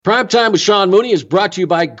Primetime with Sean Mooney is brought to you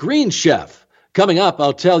by Green Chef. Coming up,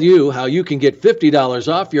 I'll tell you how you can get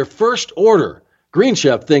 $50 off your first order. Green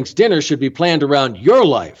Chef thinks dinner should be planned around your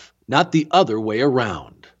life, not the other way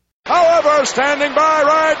around. However, standing by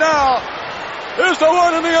right now is the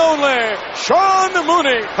one and the only Sean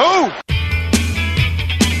Mooney.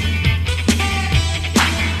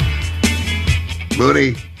 Who?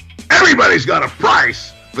 Mooney, everybody's got a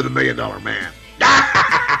price for the $1 Million Man.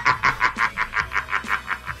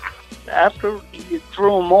 After you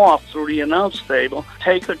threw him off through the announce table,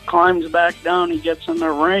 Taker climbs back down, he gets in the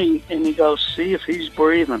ring, and he goes, see if he's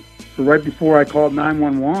breathing. So right before I called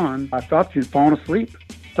 911, I thought she was falling asleep.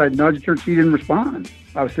 So I nudged her, she didn't respond.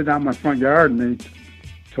 I was sitting out in my front yard, and they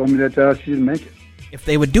told me that she didn't make it. If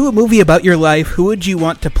they would do a movie about your life, who would you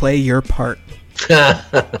want to play your part?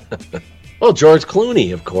 Well, George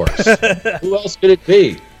Clooney, of course. Who else could it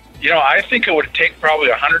be? You know, I think it would take probably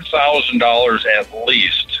 $100,000 at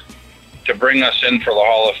least to bring us in for the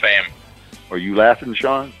Hall of Fame. Are you laughing,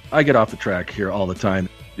 Sean? I get off the track here all the time.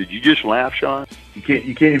 Did you just laugh, Sean? You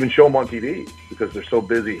can't even show them on TV because they're so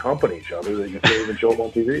busy humping each other that you can't even show them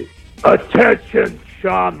on TV. Attention,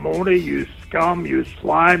 Sean Mooney, you scum, you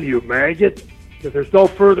slime, you maggot. If there's no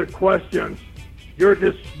further questions, you're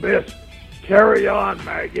dismissed. Carry on,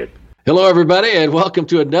 maggot. Hello, everybody, and welcome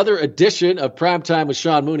to another edition of Primetime with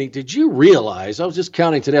Sean Mooney. Did you realize, I was just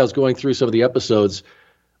counting today, I was going through some of the episodes,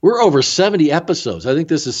 we're over 70 episodes. I think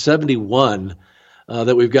this is 71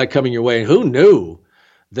 that we've got coming your way. And who knew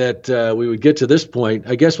that we would get to this point?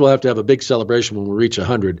 I guess we'll have to have a big celebration when we reach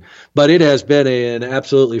 100. But it has been an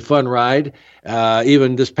absolutely fun ride.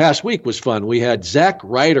 Even this past week was fun. We had Zach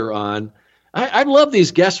Ryder on. I love these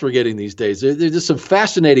guests we're getting these days. They're just some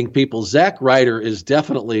fascinating people. Zach Ryder is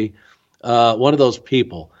definitely one of those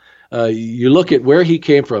people. You look at where he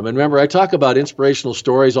came from. And remember, I talk about inspirational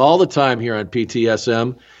stories all the time here on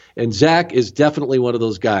PTSM. And Zach is definitely one of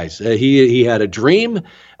those guys. He had a dream.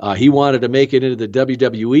 He wanted to make it into the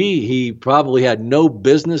WWE. He probably had no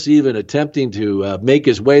business even attempting to make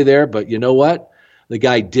his way there. But you know what? The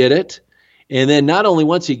guy did it. And then not only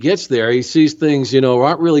once he gets there, he sees things,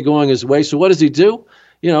 aren't really going his way. So what does he do?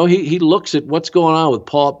 He looks at what's going on with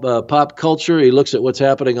pop culture. He looks at what's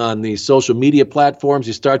happening on the social media platforms.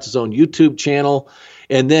 He starts his own YouTube channel.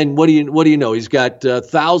 And then what do you know? He's got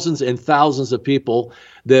thousands and thousands of people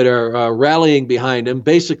that are rallying behind him,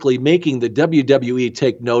 basically making the WWE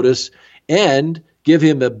take notice and give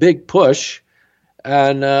him a big push.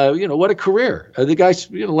 And, what a career. The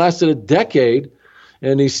guy's lasted a decade,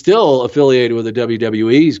 and he's still affiliated with the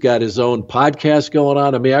WWE. He's got his own podcast going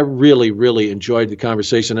on. I mean, I really, really enjoyed the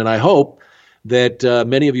conversation, and I hope that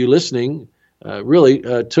many of you listening really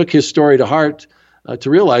took his story to heart to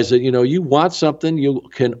realize that, you want something, you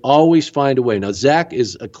can always find a way. Now, Zach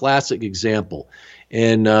is a classic example.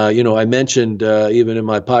 And, I mentioned even in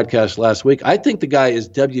my podcast last week, I think the guy is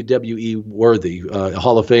WWE worthy,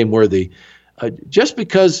 Hall of Fame worthy. Just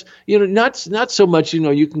because, not so much,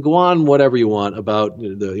 you can go on whatever you want about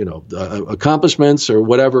the accomplishments or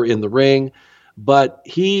whatever in the ring, but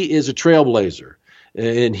he is a trailblazer.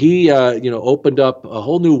 And he, opened up a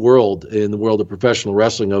whole new world in the world of professional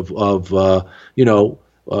wrestling of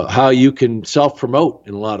how you can self-promote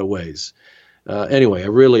in a lot of ways. Anyway, I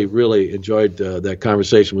really, really enjoyed that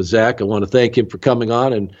conversation with Zach. I want to thank him for coming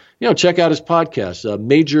on and, check out his podcast,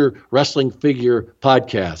 Major Wrestling Figure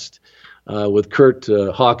Podcast with Kurt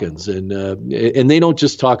Hawkins. And they don't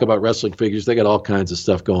just talk about wrestling figures. They got all kinds of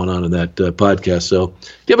stuff going on in that podcast. So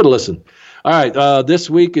give it a listen. All right, this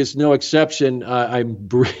week is no exception. I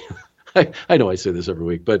know I say this every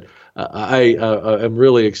week, but I am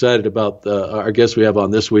really excited about our guest we have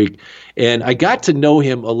on this week. And I got to know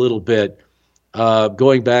him a little bit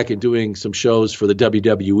going back and doing some shows for the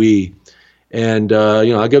WWE. And,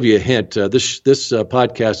 I'll give you a hint. This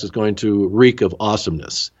podcast is going to reek of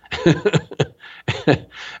awesomeness.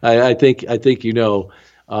 I think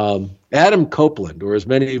Adam Copeland, or as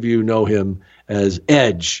many of you know him as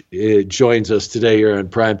Edge, joins us today here on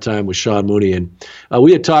Primetime with Sean Mooney. And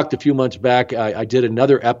we had talked a few months back. I did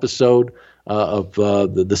another episode of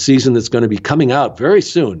the season that's going to be coming out very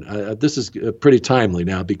soon. This is pretty timely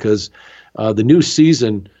now because the new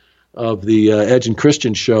season of the Edge and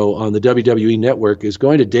Christian show on the WWE Network is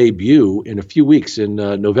going to debut in a few weeks in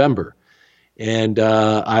November. And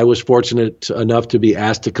I was fortunate enough to be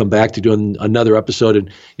asked to come back to do another episode.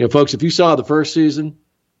 And, folks, if you saw the first season,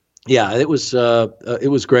 yeah, it was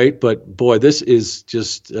great. But, boy, this is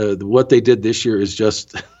just what they did this year is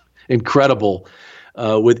just incredible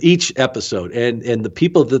with each episode. And the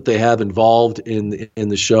people that they have involved in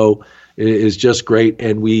the show is just great.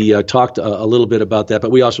 And we talked a little bit about that.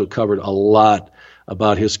 But we also covered a lot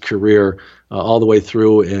about his career all the way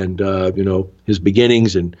through, and his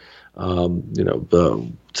beginnings, and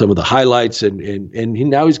some of the highlights, and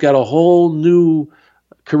now he's got a whole new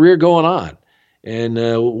career going on, and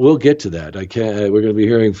we'll get to that. We're going to be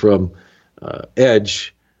hearing from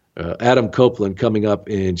Edge. Adam Copeland coming up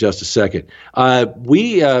in just a second.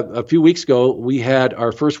 We a few weeks ago, we had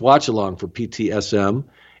our first watch along for PTSM,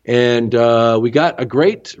 and we got a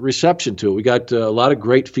great reception to it. We got a lot of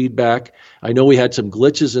great feedback. I know we had some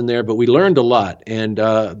glitches in there, but we learned a lot. And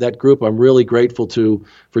that group, I'm really grateful to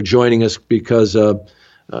for joining us, because they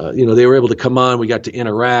were able to come on. We got to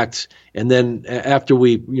interact, and then after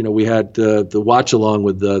we had the watch along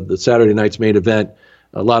with the Saturday night's main event,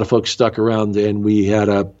 a lot of folks stuck around, and we had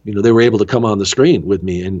they were able to come on the screen with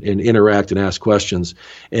me and interact and ask questions.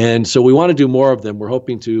 And so we want to do more of them. We're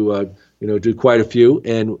hoping to, do quite a few.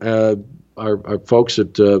 And our folks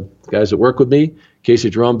guys that work with me,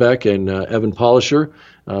 Casey Drombeck and Evan Polisher,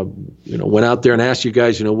 went out there and asked you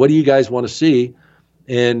guys, what do you guys want to see?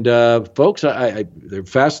 And folks, they're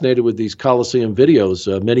fascinated with these Coliseum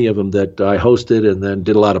videos, many of them that I hosted and then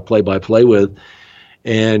did a lot of play-by-play with.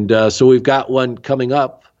 And so we've got one coming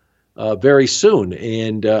up very soon,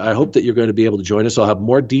 and I hope that you're going to be able to join us. I'll have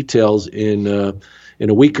more details in a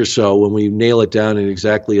week or so when we nail it down in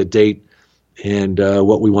exactly a date and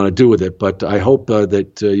what we want to do with it. But I hope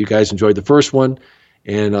that you guys enjoyed the first one,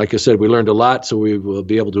 and like I said, we learned a lot, so we will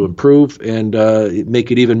be able to improve and make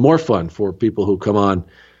it even more fun for people who come on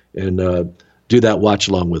and do that watch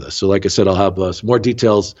along with us. So like I said, I'll have some more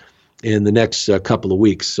details in the next couple of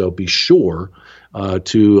weeks, so be sure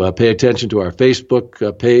to pay attention to our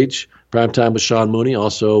Facebook page, Primetime with Sean Mooney.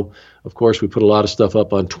 Also, of course, we put a lot of stuff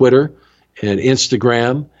up on Twitter and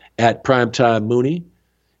Instagram at Primetime Mooney.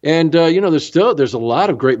 And, there's a lot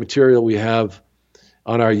of great material we have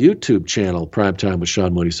on our YouTube channel, Primetime with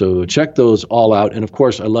Sean Mooney. So check those all out. And, of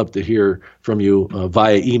course, I love to hear from you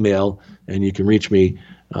via email, and you can reach me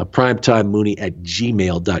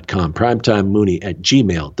primetimemooney@gmail.com,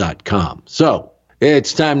 primetimemooney@gmail.com. So,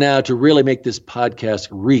 it's time now to really make this podcast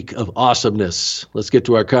reek of awesomeness. Let's get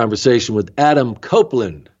to our conversation with Adam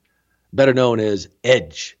Copeland, better known as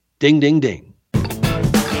Edge. Ding, ding, ding.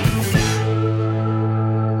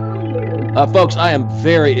 Folks, I am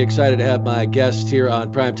very excited to have my guest here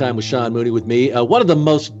on Primetime with Sean Mooney with me. One of the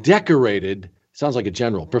most decorated, sounds like a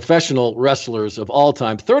general, professional wrestlers of all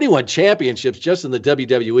time. 31 championships just in the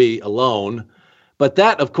WWE alone. But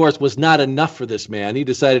that, of course, was not enough for this man. He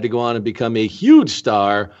decided to go on and become a huge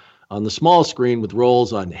star on the small screen with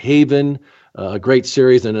roles on Haven, a great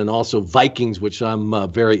series, and then also Vikings, which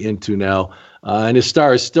I'm very into now. And his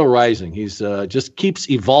star is still rising. He's just keeps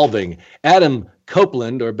evolving. Adam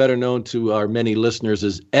Copeland, or better known to our many listeners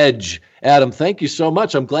as Edge. Adam, thank you so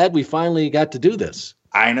much. I'm glad we finally got to do this.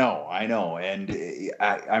 I know. And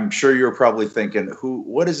I'm sure you're probably thinking,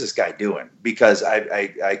 what is this guy doing? Because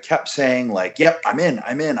I kept saying, like, yep, I'm in.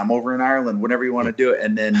 I'm over in Ireland, whenever you want to do it.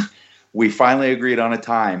 And then we finally agreed on a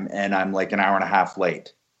time, and I'm like an hour and a half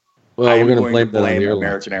late. Well, we're going to blame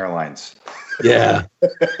American Airlines. Yeah.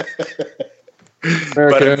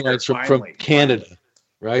 American Airlines from Canada,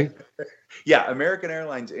 right? Yeah, American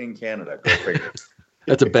Airlines in Canada. Go figure.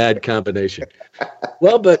 That's a bad combination.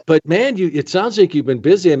 Well, but man, it sounds like you've been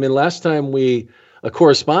busy. I mean, last time we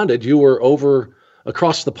corresponded, you were over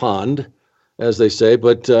across the pond, as they say,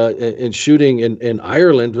 but in shooting in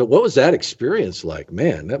Ireland. But what was that experience like?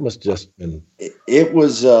 Man, that must have just been. It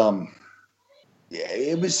was.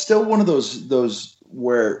 It was still one of those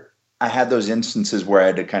where I had those instances where I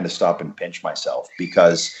had to kind of stop and pinch myself,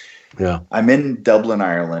 because I'm in Dublin,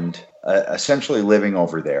 Ireland, essentially living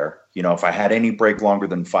over there. If I had any break longer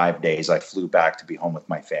than 5 days, I flew back to be home with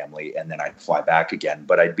my family, and then I'd fly back again.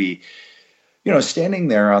 But I'd be, standing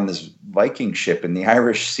there on this Viking ship in the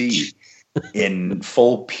Irish Sea in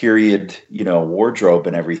full period, wardrobe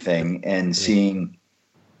and everything, and seeing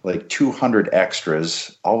like 200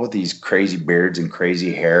 extras, all with these crazy beards and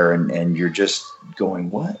crazy hair. And you're just going,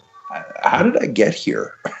 what? How did I get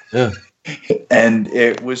here? Yeah. And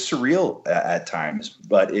it was surreal at times,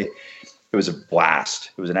 but it was a blast.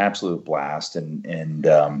 It was an absolute blast. And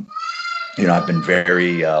I've been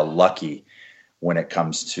very lucky when it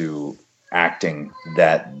comes to acting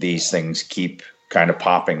that these things keep kind of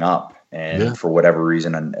popping up. And for whatever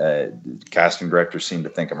reason, casting directors seem to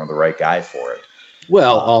think I'm the right guy for it.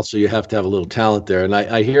 Well, also you have to have a little talent there. And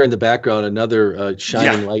I hear in the background another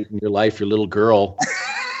shining light in your life, your little girl.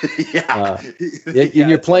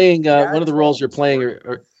 You're playing one of the roles you're playing,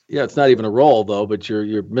 or it's not even a role though, but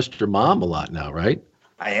you're Mr. Mom a lot now, right?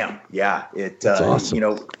 I am. Yeah. That's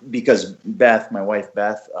awesome. Because Beth, my wife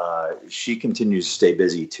Beth, she continues to stay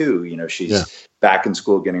busy too. She's back in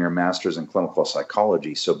school getting her master's in clinical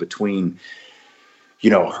psychology. So between, you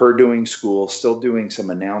know, her doing school, still doing some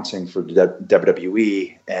announcing for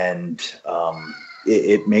WWE, and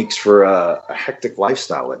it makes for a hectic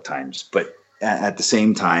lifestyle at times. But at the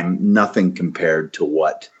same time, nothing compared to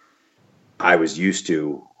what I was used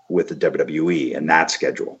to with the WWE and that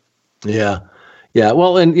schedule. Yeah. Yeah.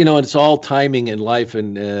 Well, and, you know, it's all timing in life,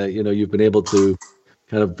 and, you know, you've been able to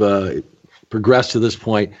kind of progress to this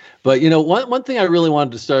point. But, you know, one thing I really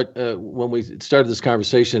wanted to start when we started this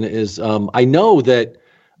conversation is I know that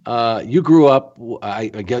you grew up, I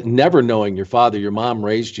get never knowing your father. Your mom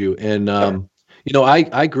raised you. And, you know,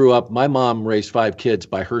 I grew up, my mom raised 5 kids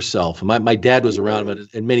by herself. My dad was around, but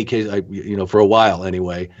in many cases, you know, for a while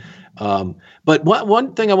anyway. But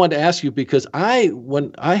one thing I wanted to ask you, because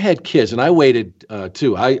when I had kids, and I waited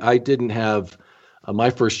too, I didn't have my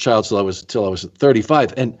first child till I was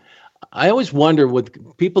 35. And I always wonder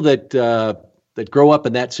with people that grow up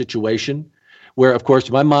in that situation, where of course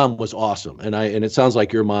my mom was awesome, and it sounds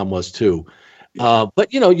like your mom was too.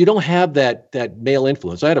 But you know, you don't have that male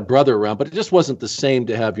influence. I had a brother around, but it just wasn't the same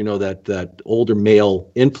to have, you know, that older male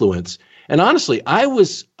influence. And honestly, I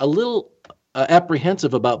was a little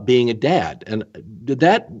apprehensive about being a dad. And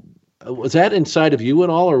was that inside of you at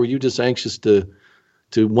all, or were you just anxious to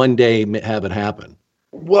one day have it happen?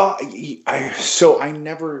 Well, I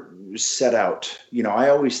never set out, you know, I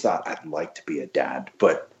always thought I'd like to be a dad,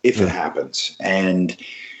 but if it happens, and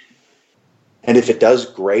if it does,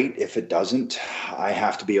 great. If it doesn't, I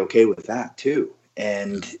have to be okay with that too.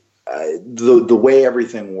 And the way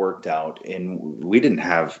everything worked out, and we didn't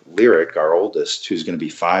have Lyric, our oldest, who's going to be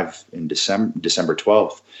 5 in December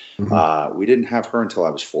 12th. Mm-hmm. We didn't have her until I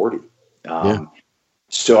was 40.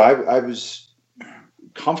 So I was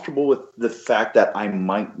comfortable with the fact that I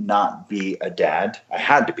might not be a dad. I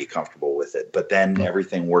had to be comfortable with it, but then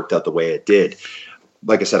everything worked out the way it did.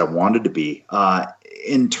 Like I said, I wanted to be.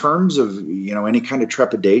 In terms of, you know, any kind of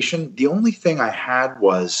trepidation, the only thing I had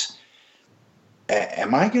was,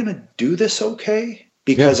 am I going to do this okay?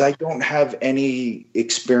 Because I don't have any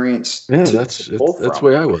experience. Yeah, that's the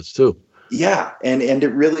way I was too. Yeah, and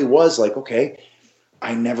it really was like, okay,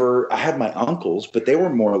 I had my uncles, but they were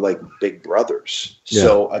more like big brothers. Yeah.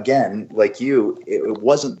 So again, like you, it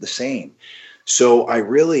wasn't the same. So I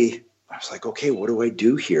was like, okay, what do I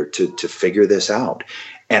do here to figure this out?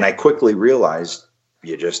 And I quickly realized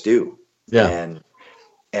you just do. Yeah.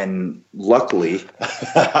 And luckily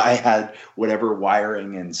I had whatever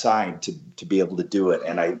wiring inside to be able to do it.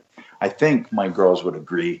 And I think my girls would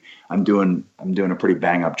agree. I'm doing a pretty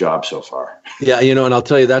bang up job so far. Yeah, you know, and I'll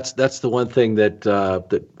tell you, that's the one thing that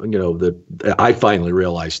you know, that I finally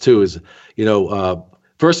realized too is, you know,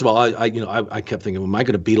 first of all, I kept thinking, am I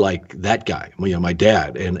going to be like that guy? You know, my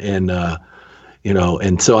dad, and you know,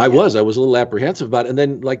 and so I was a little apprehensive about it. And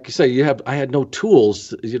then, like you say, I had no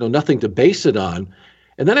tools, you know, nothing to base it on.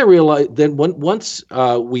 And then I realized, then once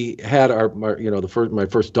we had my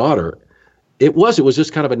first daughter, it was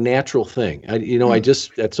just kind of a natural thing. I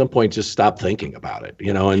just at some point just stopped thinking about it,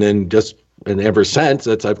 you know, and then and ever since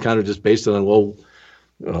I've kind of just based it on, well,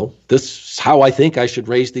 you know, this is how I think I should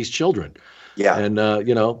raise these children. Yeah. And,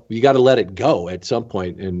 you know, you got to let it go at some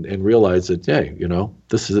point and realize that, hey, you know,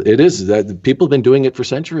 it is that people have been doing it for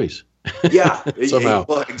centuries. Yeah. Somehow.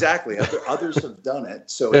 Well, exactly. Others have done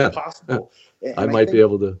it. So it's possible. And I might be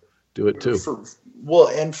able to do it too.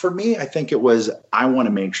 And for me, I think it was, I want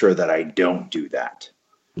to make sure that I don't do that.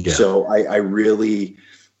 Yeah. So I really,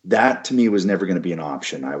 that to me was never going to be an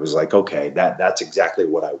option. I was like, okay, that's exactly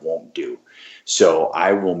what I won't do. So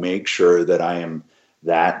I will make sure that I am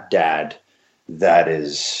that dad that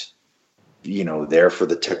is, you know, there for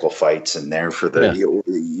the tickle fights and there for the,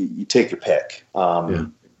 you take your pick.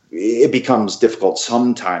 It becomes difficult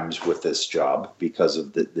sometimes with this job because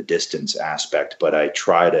of the distance aspect, but I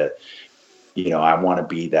try to, you know, I want to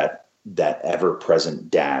be that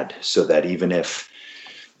ever-present dad, so that even if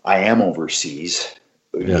I am overseas,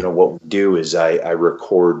 you know, what we do is I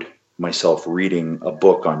record myself reading a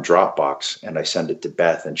book on Dropbox, and I send it to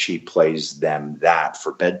Beth, and she plays them that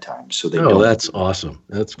for bedtime. So they that's awesome.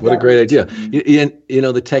 That's what a great idea. You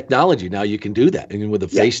know, the technology now, you can do that, and with the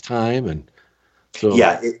FaceTime and. So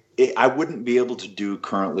I wouldn't be able to do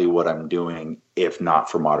currently what I'm doing if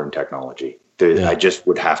not for modern technology. I just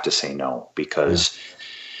would have to say no, because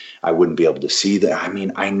I wouldn't be able to see that. I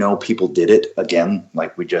mean, I know people did it again,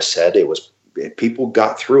 like we just said. People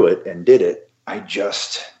got through it and did it. I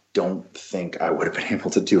just don't think I would have been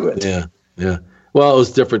able to do it. Yeah, yeah. Well, it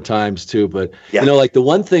was different times too, but you know, like the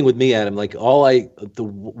one thing with me, Adam, like the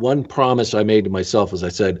one promise I made to myself was I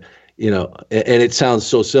said, you know, and it sounds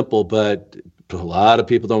so simple, but a lot of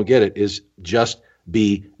people don't get it, is just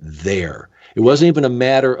be there. It wasn't even a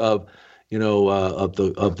matter of, of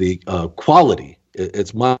the quality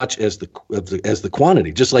as much as the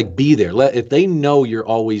quantity. Just like be there. If they know you're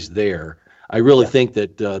always there, I really think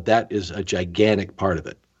that that is a gigantic part of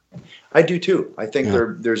it. I do too. I think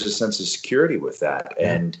there's a sense of security with that,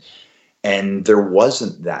 and there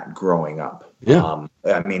wasn't that growing up. Yeah.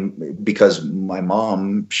 I mean, because my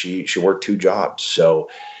mom, she worked 2 jobs, so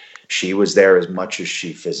she was there as much as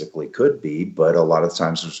she physically could be, but a lot of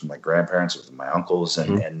times it was with my grandparents, it was with my uncles,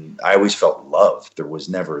 and I always felt loved. There was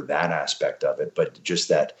never that aspect of it, but just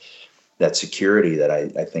that security that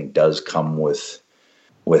I think does come with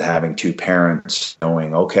having 2 parents,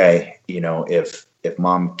 knowing, okay, if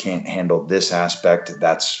mom can't handle this aspect,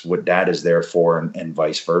 that's what dad is there for, and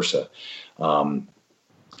vice versa.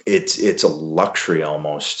 It's a luxury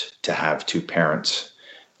almost to have 2 parents,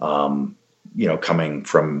 coming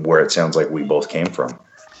from where it sounds like we both came from.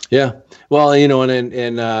 Yeah. Well, I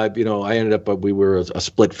ended up, we were a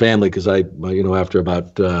split family because after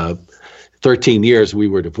about 13 years, we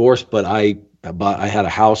were divorced, but I had a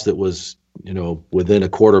house that was, within a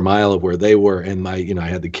quarter mile of where they were. And I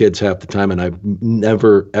had the kids half the time, and I've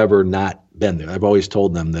never, ever not been there. I've always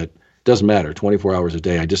told them that it doesn't matter, 24 hours a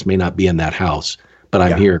day. I just may not be in that house, but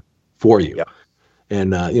I'm here for you. Yeah.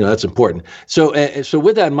 And, that's important. So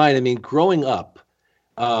with that in mind, I mean, growing up,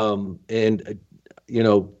 what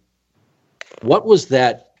was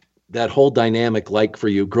that whole dynamic like for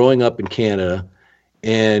you growing up in Canada?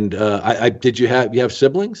 And did you have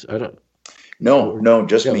siblings? I don't. No,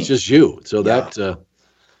 just me. It was just you. So that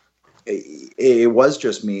it was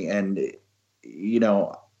just me, and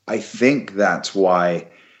I think that's why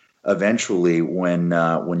eventually when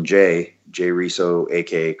Jay Riso,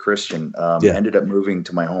 aka Christian, ended up moving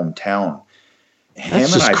to my hometown.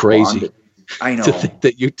 That's just crazy. Bonded. I know to think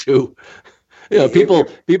that you two. People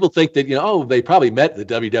think that they probably met in the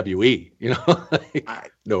WWE.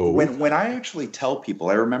 No. When I actually tell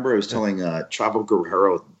people, I remember I was telling Chavo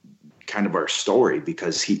Guerrero kind of our story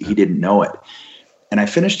because he didn't know it, and I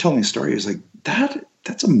finished telling the story. He was like,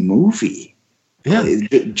 "That's a movie." Yeah.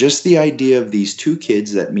 Just the idea of these 2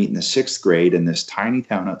 kids that meet in the 6th grade in this tiny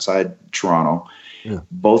town outside Toronto,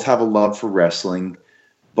 both have a love for wrestling,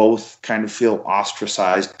 both kind of feel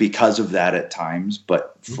ostracized because of that at times,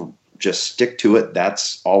 but just stick to it.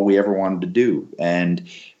 That's all we ever wanted to do. And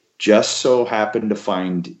just so happened to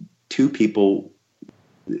find 2 people,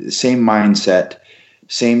 same mindset,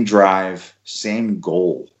 same drive, same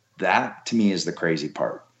goal. That to me is the crazy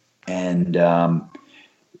part. And,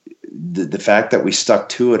 the fact that we stuck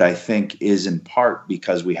to it, I think, is in part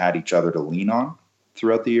because we had each other to lean on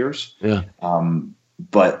throughout the years. Yeah.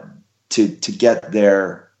 But to get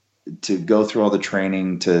there, to go through all the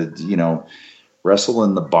training, to wrestle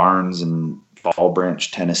in the barns in Fall Branch,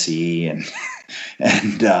 Tennessee, and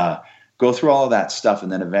go through all of that stuff, and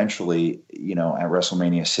then eventually, at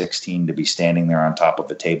WrestleMania 16, to be standing there on top of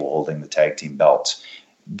a table holding the tag team belts,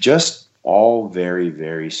 just all very,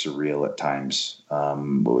 very surreal at times.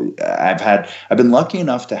 I've been lucky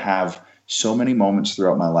enough to have so many moments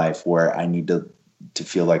throughout my life where I need to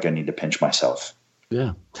feel like I need to pinch myself.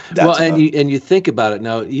 Yeah. You think about it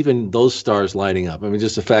now, even those stars lining up. I mean,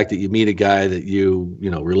 just the fact that you meet a guy that you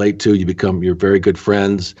relate to, you're very good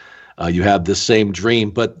friends. You have this same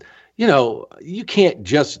dream, but you can't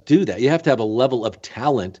just do that. You have to have a level of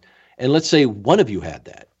talent. And let's say one of you had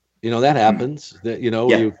that. That happens. That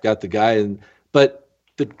you've got the guy, but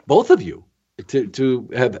both of you to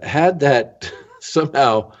have had that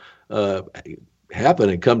somehow happen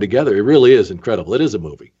and come together, it really is incredible. It is a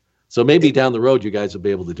movie. So maybe down the road, you guys will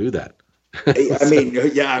be able to do that. We're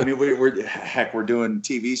doing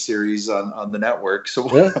TV series on the network,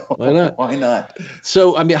 so yeah, why not? Why not?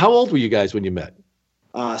 So, how old were you guys when you met?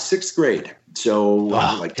 6th grade. So,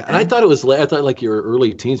 and I thought I thought like your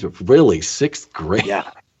early teens, but really 6th grade.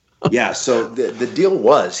 Yeah. So the deal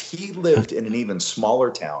was he lived in an even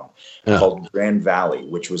smaller town called Grand Valley,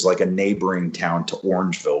 which was like a neighboring town to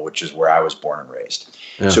Orangeville, which is where I was born and raised.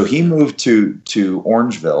 Yeah. So he moved to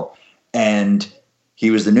Orangeville, and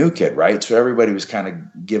he was the new kid, right? So everybody was kind of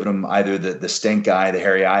giving him either the stink eye, the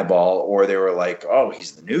hairy eyeball, or they were like, "Oh,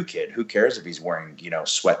 he's the new kid. Who cares if he's wearing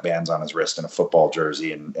sweatbands on his wrist and a football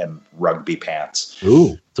jersey and rugby pants?"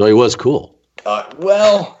 Ooh, so he was cool.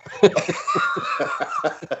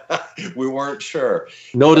 We weren't sure.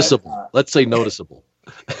 Noticeable. Let's say noticeable.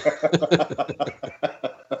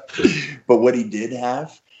 But what he did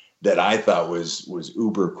have that I thought was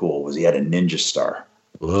uber cool was he had a ninja star.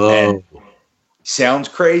 Whoa. And sounds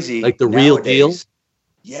crazy. Like the real deal?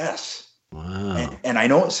 Yes. Wow. And I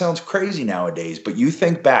know it sounds crazy nowadays, but you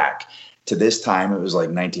think back to this time, it was like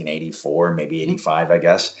 1984, maybe 85, I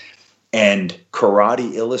guess. And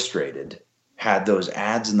Karate Illustrated had those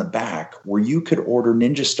ads in the back where you could order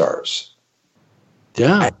Ninja Stars.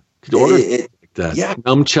 Yeah. Could order like that. Yeah.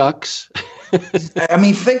 Nunchucks. I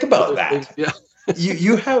mean, think about that. Yeah.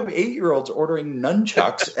 You have 8-year-olds ordering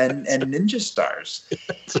nunchucks and Ninja Stars.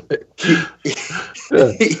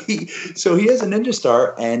 So he has a Ninja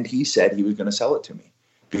Star, and he said he was going to sell it to me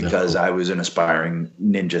because I was an aspiring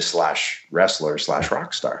ninja / wrestler /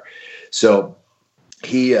 rock star. So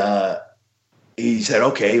he said,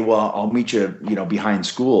 okay, well, I'll meet you, behind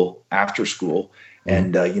school, after school,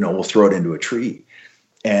 and, we'll throw it into a tree.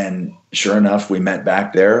 And sure enough, we met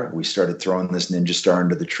back there. We started throwing this Ninja Star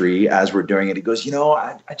into the tree. As we're doing it, he goes,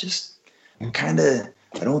 I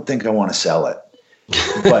don't think I want to sell it.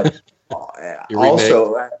 But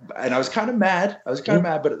also, and I was kind of mad.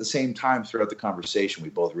 But at the same time, throughout the conversation, we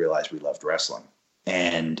both realized we loved wrestling.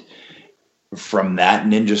 And from that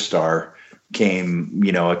Ninja Star came,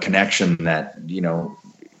 a connection that,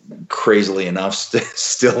 crazily enough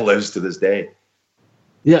still lives to this day.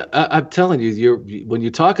 Yeah, I'm telling you, when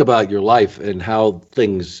you talk about your life and how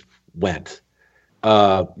things went,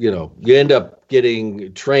 you end up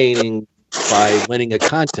getting training by winning a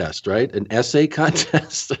contest, right? An essay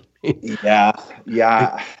contest. Yeah,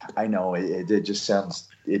 I know. It just sounds.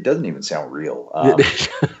 It doesn't even sound real.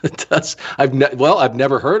 It does. I've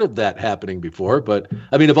never heard of that happening before. But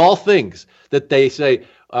I mean, of all things that they say,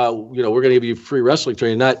 we're going to give you free wrestling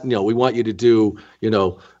training. Not, we want you to do,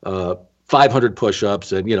 500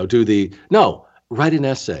 push-ups and, write an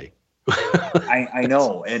essay. I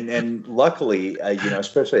know. And luckily,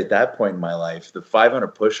 especially at that point in my life, the 500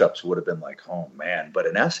 push-ups would have been like, oh man, but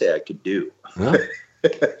an essay I could do. Huh?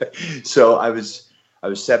 So I was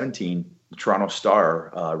 17. The Toronto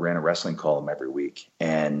Star ran a wrestling column every week,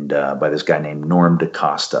 and by this guy named Norm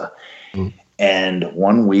DaCosta. Mm. And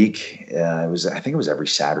one week, I think it was every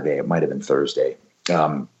Saturday. It might have been Thursday.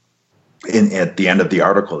 At the end of the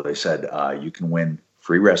article, they said you can win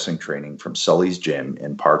free wrestling training from Sully's Gym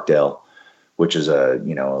in Parkdale, which is a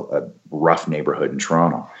rough neighborhood in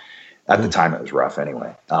Toronto. At the time, it was rough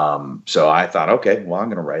anyway. So I thought, okay, well, I'm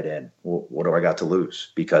going to write in. Well, what do I got to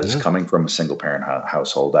lose? Because coming from a single parent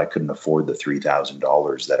household, I couldn't afford the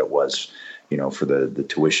 $3,000 that it was, for the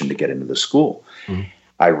tuition to get into the school. Mm.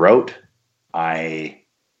 I wrote. I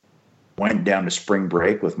went down to spring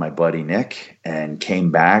break with my buddy Nick and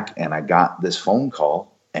came back, and I got this phone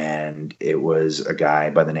call, and it was a guy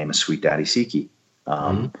by the name of Sweet Daddy Siki,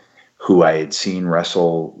 who I had seen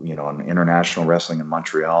wrestle, on international wrestling in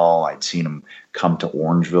Montreal. I'd seen him come to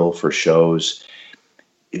Orangeville for shows.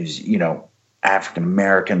 It was,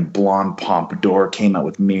 African-American, blonde pompadour, came out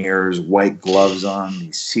with mirrors, white gloves on,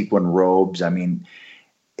 these sequin robes. I mean,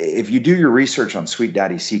 if you do your research on Sweet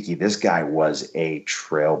Daddy Siki, this guy was a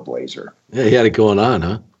trailblazer. Yeah, he had it going on,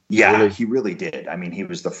 huh? Yeah, he really did. I mean, he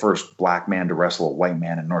was the first black man to wrestle a white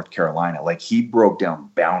man in North Carolina. Like, he broke down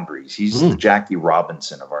boundaries. He's the Jackie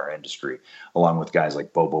Robinson of our industry, along with guys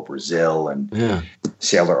like Bobo Brazil and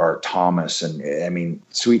Sailor Art Thomas. And, I mean,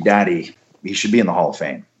 Sweet Daddy, he should be in the Hall of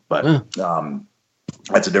Fame. But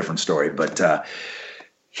that's a different story. But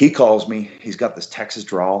he calls me. He's got this Texas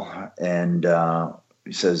drawl, and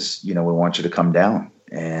he says, we want you to come down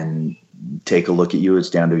and take a look at you. It's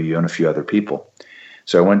down to you and a few other people.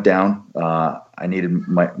 So I went down. I needed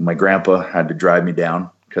my grandpa had to drive me down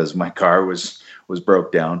because my car was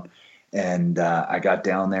broke down. And I got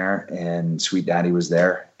down there, and Sweet Daddy was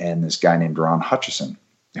there, and this guy named Ron Hutchison,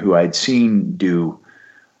 who I'd seen do,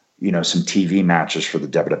 some TV matches for the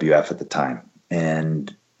WWF at the time.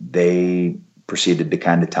 And they proceeded to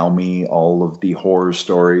kind of tell me all of the horror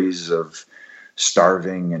stories of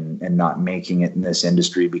starving and not making it in this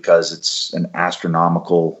industry because it's an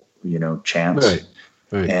astronomical, chance.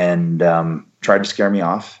 Right. And tried to scare me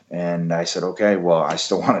off. And I said, okay, well, I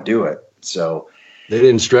still want to do it. So they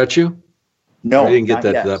didn't stretch you? No, I didn't get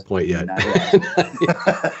that to that point yet.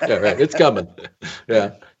 Yeah, right. It's coming.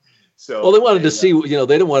 Yeah. So, well, they wanted to see, they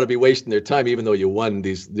didn't want to be wasting their time, even though you won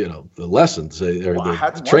these, the lessons or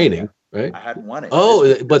the training, right? I hadn't won it.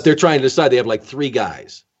 Oh, but they're trying to decide. They have like 3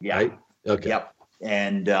 guys. Yeah. Right? Okay. Yep.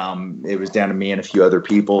 And it was down to me and a few other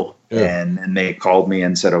people. Yeah. And they called me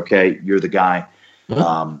and said, okay, you're the guy.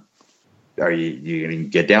 Huh? Are you going to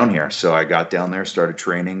get down here? So I got down there, started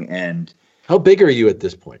training. And how big are you at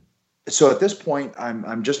this point? So at this point,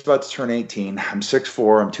 I'm just about to turn 18. I'm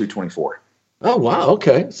 6'4". I'm 224. Oh wow!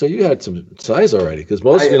 Okay, so you had some size already, because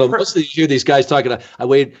most of you hear these guys talking. I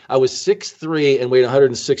was 6'3" and weighed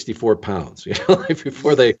 164 pounds.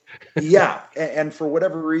 Before they. Yeah, and for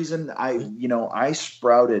whatever reason, I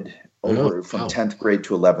sprouted from 10th grade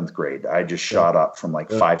to 11th grade. I just shot up from like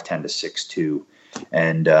 5'10" to 6'2",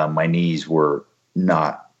 and my knees were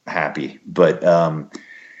not happy. But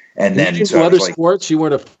and then did you do other sports? You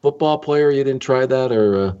weren't a football player. You didn't try that,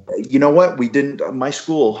 or you know what? We didn't. My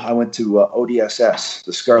school, I went to ODSS,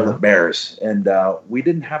 the Scarlet Bears, and we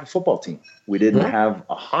didn't have a football team. We didn't have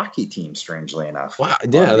a hockey team. Strangely enough. Wow.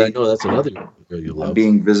 Yeah, I know that's another girl you love. I'm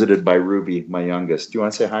being visited by Ruby, my youngest. Do you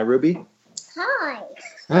want to say hi, Ruby? Hi.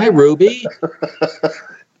 Hi, Ruby.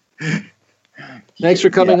 Thanks for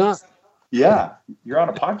coming on. Yeah, you're on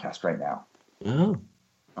a podcast right now. Oh.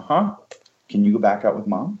 Can you go back out with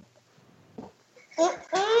Mom? I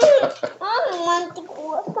want to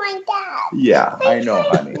go with my dad. Yeah, I know,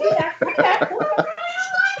 honey.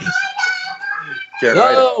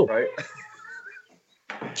 Right?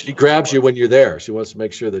 She grabs you when you're there. She wants to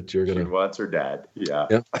make sure that you're gonna. She wants her dad.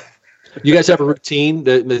 Yeah. You guys have a routine?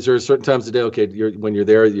 Is there certain times of the day? Okay, when you're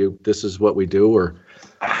there, this is what we do, or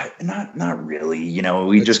not really. You know,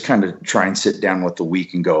 we just kind of try and sit down with the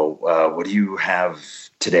week and go, what do you have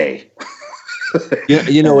today? Yeah,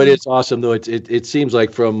 you know, it is awesome though. It seems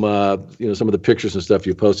like from some of the pictures and stuff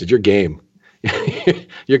you posted, you're game.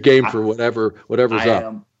 You're game for whatever's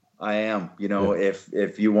up. I am. You know,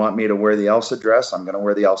 if you want me to wear the Elsa dress, I'm going to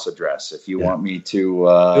wear the Elsa dress. If you want me to, you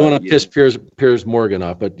want to piss Piers Morgan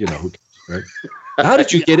off, but who cares, right? How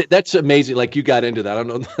did you get it? That's amazing. Like you got into that. I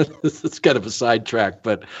don't know. It's kind of a sidetrack,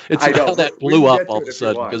 but it's how that blew up all of a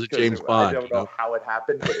sudden because of James Bond. I don't know how it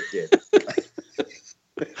happened, but it did.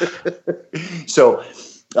 So,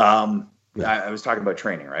 I was talking about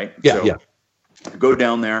training, right? Yeah. Go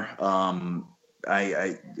down there.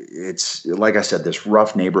 It's like I said, this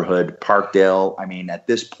rough neighborhood, Parkdale. I mean, at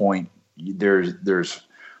this point, there's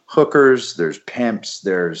hookers, there's pimps,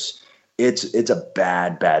 it's a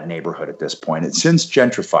bad neighborhood at this point. It's since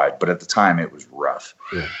gentrified, but at the time it was rough.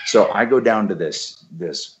 Yeah. So I go down to this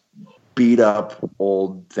beat up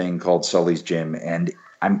old thing called Sully's Gym, and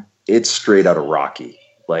it's straight out of Rocky.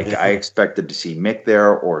 Like I expected to see Mick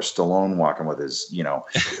there or Stallone walking with his,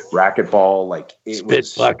 racquetball. Like it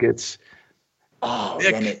was buckets. Oh,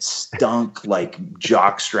 and it stunk like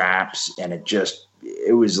jock straps, and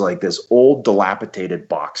it was like this old dilapidated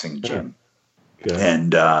boxing gym. Okay.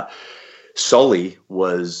 And Sully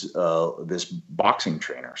was this boxing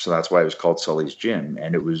trainer, so that's why it was called Sully's Gym,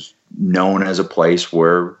 and it was known as a place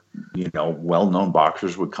where well-known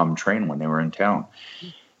boxers would come train when they were in town.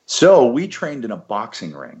 So we trained in a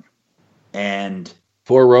boxing ring, and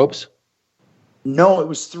 4 ropes? No, it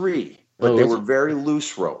was 3. But they were very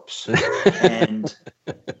loose ropes,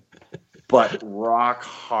 but rock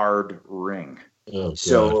hard ring. Oh,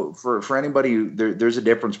 so for anybody, there's a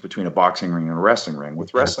difference between a boxing ring and a wrestling ring.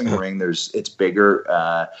 With wrestling ring, it's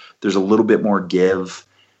bigger. There's a little bit more give,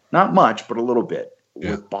 not much, but a little bit.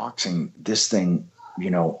 Yeah. With boxing, this thing,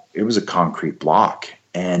 it was a concrete block,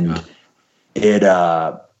 and it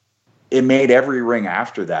made every ring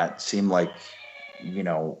after that seem like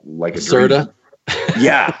like a Serta.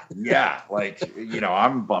 Yeah. Like,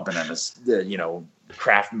 I'm bumping in this,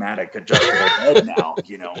 Craftmatic adjustable head now,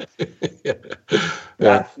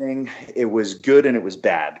 That thing, it was good and it was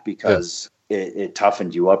bad because it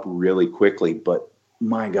toughened you up really quickly. But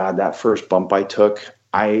my God, that first bump I took,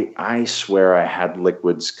 I swear I had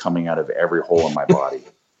liquids coming out of every hole in my body.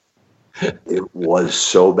 It was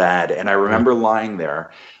so bad. And I remember lying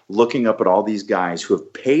there looking up at all these guys who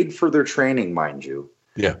have paid for their training, mind you.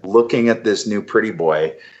 Yeah. Looking at this new pretty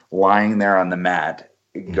boy lying there on the mat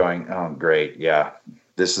going, oh, great. Yeah.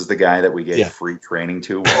 This is the guy that we gave free training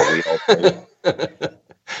to while we all paid.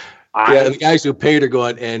 The guys who paid are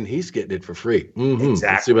going, and he's getting it for free. Mm-hmm. Exactly.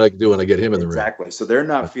 Let's see what I can do when I get him in the ring. Exactly. So they're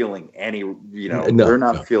not feeling any, they're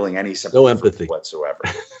not feeling any sympathy, no empathy whatsoever.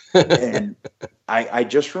 And I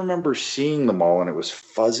just remember seeing them all, and it was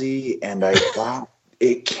fuzzy, and I thought,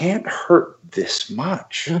 it can't hurt this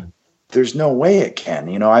much. Yeah. There's no way it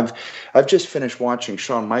can. I've just finished watching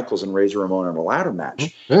Shawn Michaels and Razor Ramon in a ladder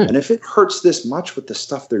match. Right. And if it hurts this much with the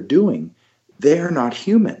stuff they're doing, they're not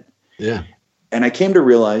human. Yeah. And I came to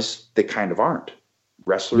realize they kind of aren't.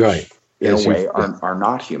 Wrestlers, in a way, are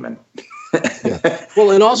not human. Yeah.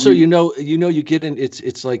 Well, and also, you get in,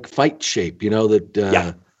 it's like fight shape,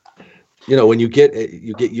 that, when you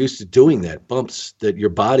get used to doing that, bumps that your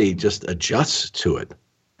body just adjusts to it.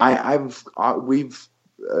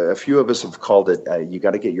 A few of us have called it, you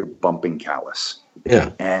got to get your bumping callus.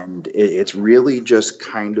 Yeah. And it's really just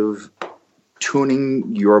kind of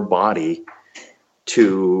tuning your body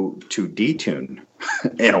to detune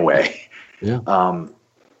in a way. Yeah.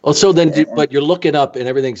 So then, but you're looking up and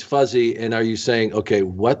everything's fuzzy. And are you saying, okay,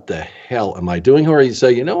 what the hell am I doing? Or are you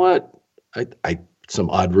saying, you know what? some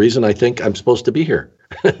odd reason, I think I'm supposed to be here.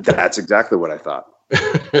 That's exactly what I thought.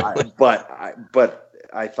 But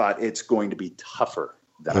I thought it's going to be tougher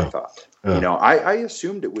than I thought. I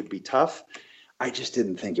assumed it would be tough. I just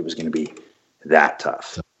didn't think it was going to be that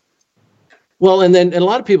tough. Well, and a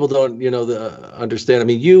lot of people don't, understand. I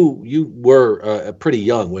mean, you were pretty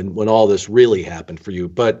young when all this really happened for you.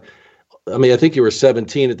 But I mean, I think you were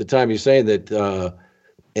 17 at the time. You're saying that,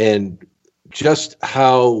 and just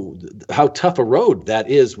how tough a road that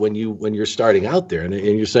is when you're starting out there, and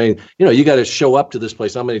you're saying, you got to show up to this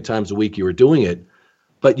place. How many times a week you were doing it,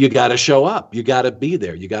 but you got to show up. You got to be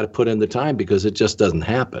there. You got to put in the time because it just doesn't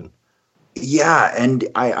happen. Yeah, and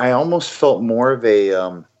I almost felt more of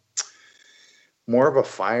a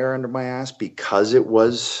fire under my ass because it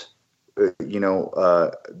was,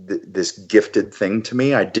 this gifted thing to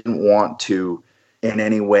me. I didn't want to, in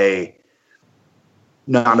any way,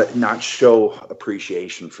 not show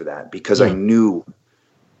appreciation for that because I knew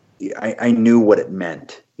what it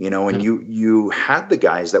meant, and you had the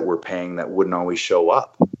guys that were paying that wouldn't always show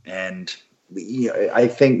up. And I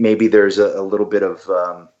think maybe there's a little bit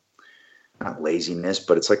of, not laziness,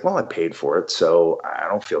 but it's like, well, I paid for it, so I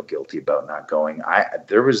don't feel guilty about not going.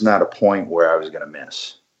 There was not a point where I was going to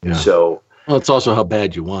miss. Yeah. So, well, it's also how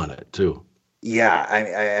bad you want it too. Yeah,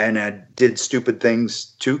 I did stupid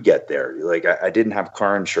things to get there. Like I didn't have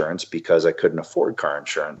car insurance because I couldn't afford car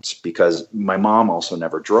insurance because my mom also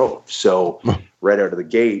never drove. So right out of the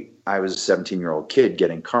gate, I was a 17-year-old kid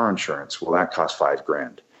getting car insurance. Well, that cost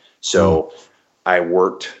 $5,000. So I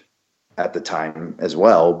worked at the time as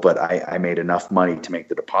well, but I made enough money to make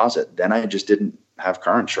the deposit. Then I just didn't have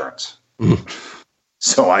car insurance.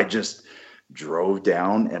 So I just drove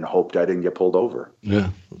down and hoped I didn't get pulled over. Yeah.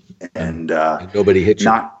 And nobody hit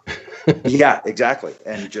you. Yeah, exactly.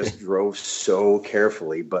 And just drove so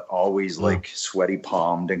carefully, but always like sweaty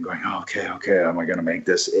palmed and going, okay, am I going to make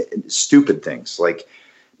this? Stupid things, like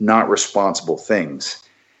not responsible things.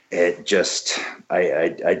 It just,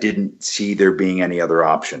 I didn't see there being any other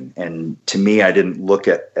option. And to me, I didn't look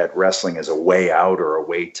at wrestling as a way out or a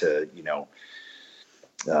way to,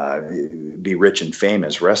 be rich and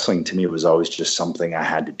famous. Wrestling to me was always just something I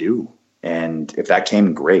had to do. And if that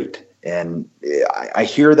came, great. And I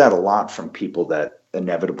hear that a lot from people that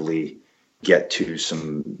inevitably get to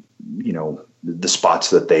some, the spots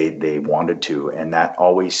that they wanted to. And that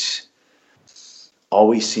always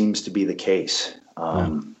seems to be the case.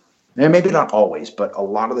 And maybe not always, but a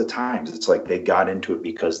lot of the times it's like they got into it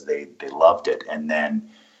because they loved it. And then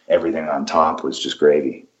everything on top was just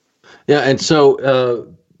gravy. Yeah. And so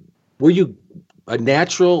were you a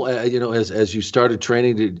natural, as you started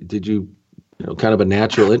training, did you, kind of a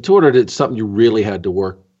natural into it, or did it something you really had to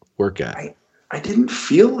work at? I didn't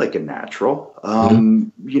feel like a natural.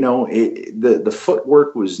 The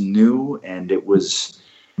footwork was new and it was,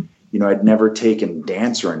 I'd never taken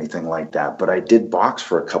dance or anything like that, but I did box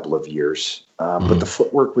for a couple of years. But the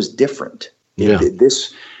footwork was different. Yeah.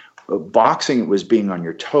 Boxing was being on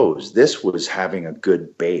your toes. This was having a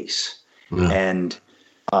good base. Yeah. And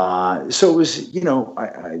so it was,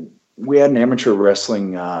 we had an amateur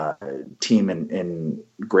wrestling team in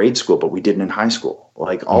grade school, but we didn't in high school.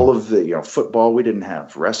 Like all of the, football we didn't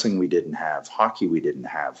have, wrestling we didn't have, hockey we didn't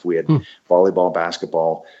have. We had volleyball,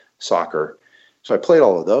 basketball, soccer. So I played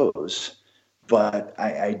all of those, but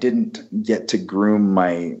I didn't get to groom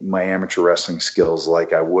my amateur wrestling skills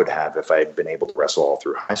like I would have if I had been able to wrestle all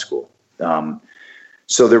through high school.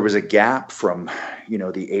 So there was a gap from, the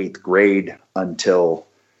 8th grade until,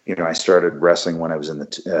 I started wrestling when I was in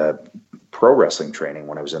the pro wrestling training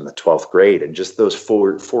when I was in the 12th grade. And just those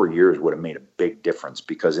four years would have made a big difference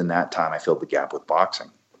because in that time I filled the gap with boxing.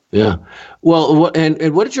 Yeah. Well,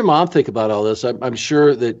 and what did your mom think about all this? I'm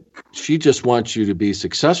sure that she just wants you to be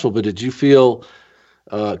successful, but did you feel,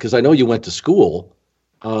 because I know you went to school,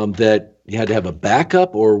 that you had to have a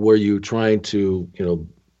backup, or were you trying to,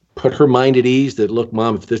 put her mind at ease that, look,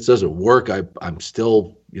 Mom, if this doesn't work, I'm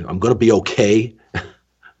still, I'm going to be okay?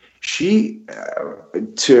 She,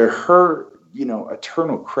 to her,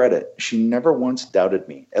 eternal credit, she never once doubted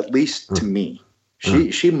me, at least to me.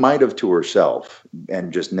 She might have to herself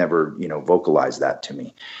and just never, vocalized that to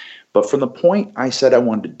me. But from the point I said I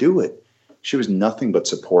wanted to do it, she was nothing but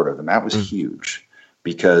supportive. And that was huge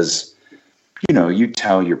because, you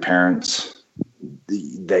tell your parents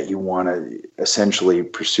that you want to essentially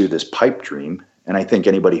pursue this pipe dream. And I think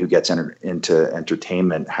anybody who gets into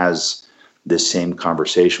entertainment has this same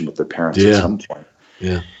conversation with their parents at some point.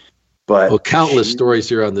 Yeah. But countless stories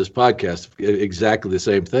here on this podcast, exactly the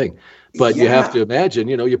same thing. But you have to imagine,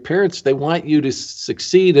 your parents, they want you to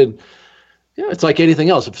succeed. And Yeah, it's like anything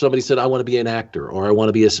else. If somebody said, "I want to be an actor," or "I want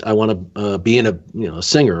to be in a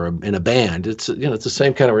singer or in a band," it's it's the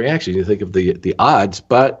same kind of reaction. You think of the odds,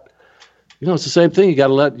 but it's the same thing. You got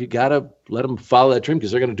to let them follow that dream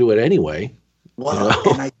because they're going to do it anyway. Well,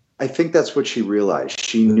 and I think that's what she realized.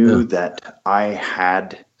 She knew that I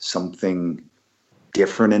had something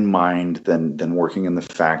different in mind than working in the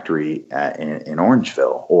factory in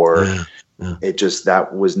Orangeville, or. It just,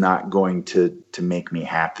 that was not going to make me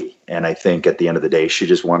happy. And I think at the end of the day, she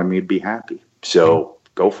just wanted me to be happy. So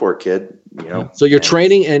go for it, kid. So you're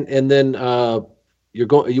training and then you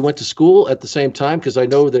went to school at the same time? Because I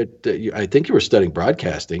know that I think you were studying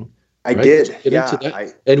broadcasting. I right? did.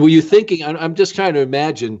 And were you thinking, I'm just trying to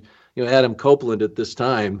imagine, Adam Copeland at this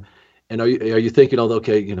time. And are you thinking,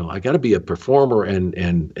 okay, I got to be a performer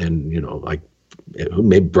and like,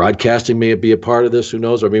 maybe broadcasting may be a part of this, who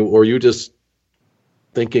knows? I mean, or you just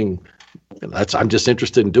thinking I'm just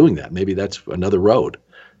interested in doing that. Maybe that's another road.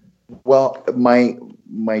 Well,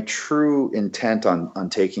 my true intent on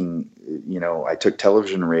taking, I took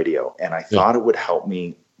television and radio, and I thought it would help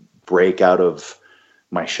me break out of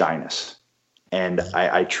my shyness. And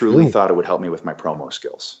I truly thought it would help me with my promo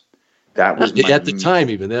skills. That was at the time,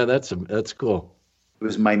 even. Yeah, that's cool. It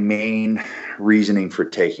was my main reasoning for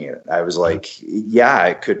taking it. I was like,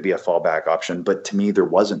 it could be a fallback option, but to me, there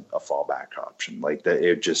wasn't a fallback option. Like that,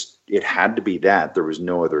 it had to be that. There was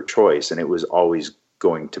no other choice, and it was always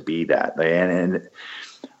going to be that. And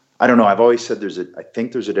I don't know. I've always said I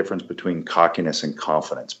think there's a difference between cockiness and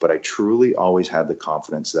confidence, but I truly always had the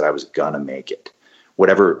confidence that I was gonna make it,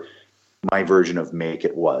 whatever my version of make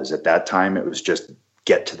it was. At that time, it was just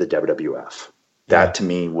get to the WWF. That to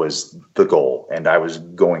me was the goal, and I was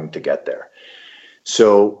going to get there.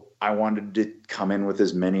 So I wanted to come in with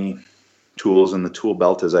as many tools in the tool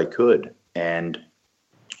belt as I could. And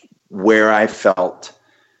where I felt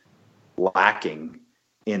lacking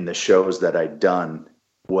in the shows that I'd done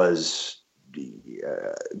was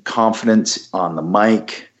confidence on the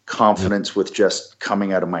mic, confidence with just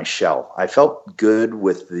coming out of my shell. I felt good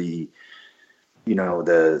with the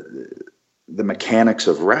mechanics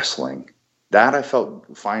of wrestling. That I felt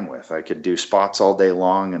fine with. I could do spots all day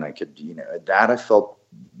long, and I could, that I felt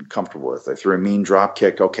comfortable with. I threw a mean drop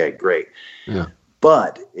kick. Okay, great. Yeah.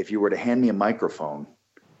 But if you were to hand me a microphone,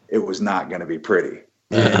 it was not going to be pretty.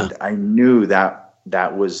 And I knew that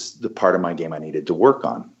was the part of my game I needed to work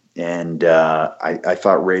on. And I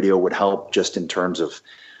thought radio would help just in terms of,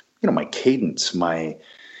 my cadence, my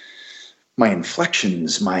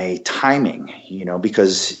inflections, my timing,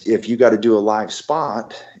 because if you got to do a live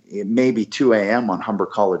spot, it may be 2 a.m. on Humber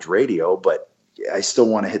College radio, but I still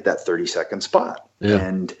want to hit that 30-second spot. Yeah.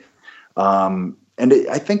 And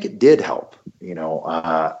I think it did help.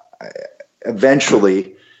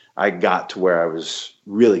 Eventually I got to where I was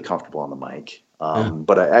really comfortable on the mic.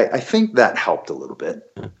 But I think that helped a little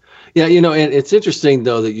bit. Yeah. And it's interesting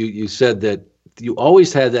though, that you said that you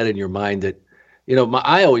always had that in your mind that,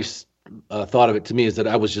 I always thought of it to me is that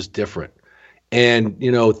I was just different. And,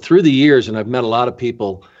 through the years, and I've met a lot of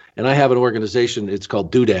people, and I have an organization, it's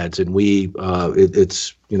called Doodads, and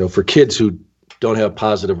it's for kids who don't have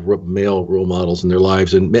positive male role models in their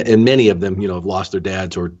lives, and many of them, have lost their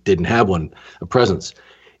dads or didn't have a presence.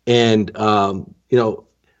 And,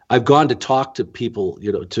 I've gone to talk to people,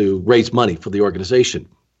 to raise money for the organization.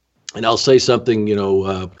 And I'll say something,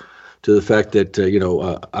 to the fact that,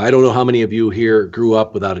 I don't know how many of you here grew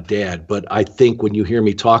up without a dad, but I think when you hear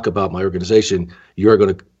me talk about my organization, you're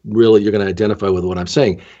going to identify with what I'm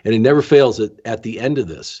saying. And it never fails that at the end of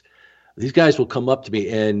this, these guys will come up to me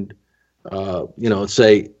and,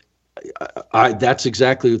 say, that's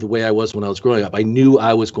exactly the way I was when I was growing up. I knew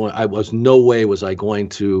no way was I going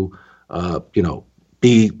to,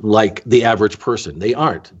 be like the average person. They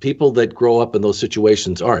aren't. People that grow up in those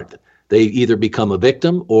situations aren't. They either become a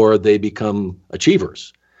victim or they become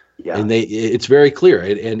achievers. Yeah. And it's very clear.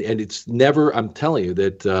 And it's never, I'm telling you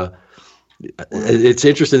that it's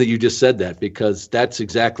interesting that you just said that, because that's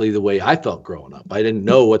exactly the way I felt growing up. I didn't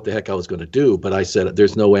know what the heck I was going to do, but I said,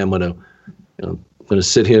 there's no way I'm going to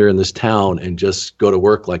sit here in this town and just go to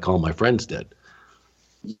work like all my friends did.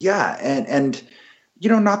 Yeah. And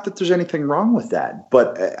not that there's anything wrong with that,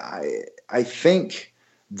 but I think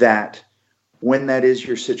that when that is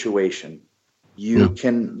your situation, you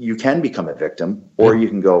can become a victim, or you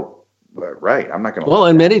can go, right, I'm not going to. Well,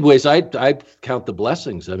 in many ways, I count the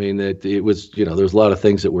blessings. I mean, it was, there's a lot of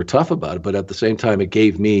things that were tough about it, but at the same time, it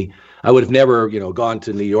gave me, I would have never, gone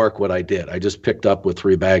to New York what I did. I just picked up with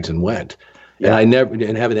 3 bags and went. Yeah. And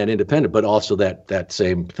having that independent, but also that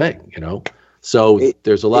same thing, So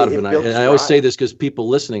there's a lot of, and I always say this because people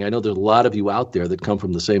listening, I know there's a lot of you out there that come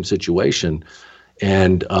from the same situation,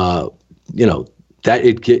 and you know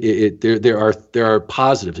that there are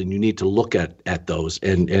positives, and you need to look at those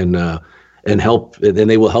and help, and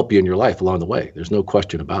they will help you in your life along the way. There's no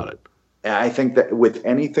question about it. I think that with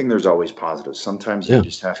anything, there's always positives. Sometimes you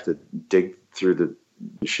just have to dig through the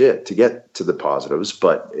shit to get to the positives,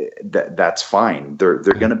 but that's fine. They're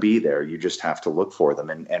going to be there. You just have to look for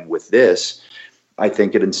them. And with this, I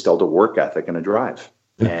think it instilled a work ethic and a drive.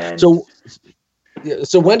 And so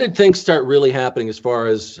when did things start really happening as far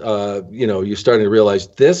as, you starting to realize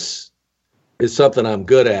this is something I'm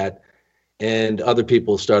good at and other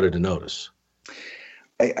people started to notice?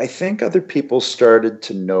 I think other people started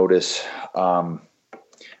to notice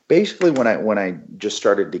basically when I just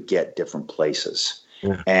started to get different places.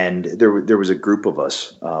 Yeah. And there was a group of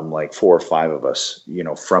us, like 4 or 5 of us,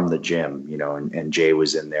 from the gym, and Jay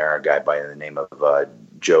was in there, a guy by the name of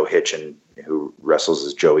Joe Hitchin, who wrestles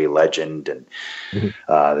as Joey Legend, and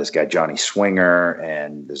this guy Johnny Swinger,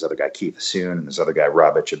 and this other guy Keith Assoon, and this other guy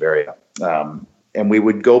Rob Echeverria. And we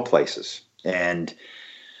would go places, and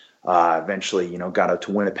eventually, got out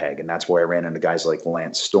to Winnipeg, and that's where I ran into guys like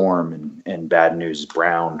Lance Storm and Bad News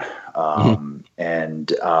Brown,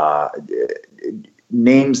 and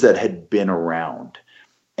names that had been around.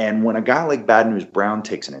 And when a guy like Bad News Brown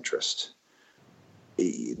takes an interest,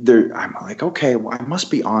 I'm like, okay, well, I must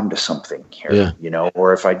be on to something here,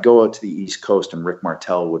 Or if I'd go out to the East Coast and Rick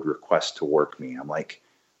Martel would request to work me, I'm like,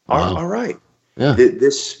 all right. Yeah.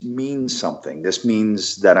 This means something. This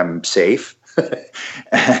means that I'm safe.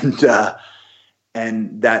 and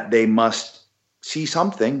that they must see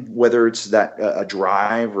something, whether it's that a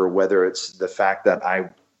drive or whether it's the fact that I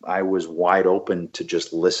was wide open to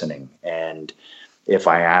just listening. And if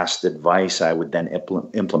I asked advice, I would then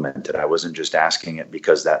implement it. I wasn't just asking it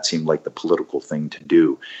because that seemed like the political thing to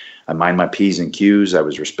do. I mind my P's and Q's. I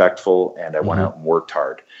was respectful, and I went out and worked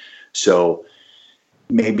hard. So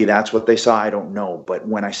maybe that's what they saw. I don't know. But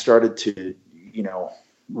when I started to,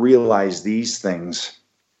 realize these things,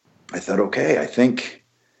 I thought, okay, I think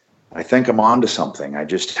I'm onto something. I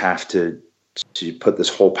just have to put this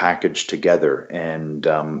whole package together and,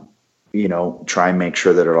 try and make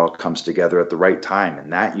sure that it all comes together at the right time.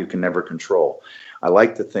 And that you can never control. I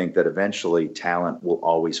like to think that eventually talent will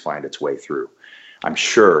always find its way through. I'm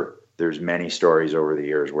sure there's many stories over the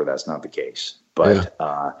years where that's not the case, but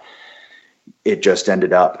it just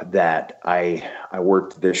ended up that I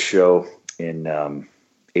worked this show in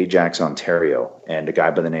Ajax, Ontario, and a guy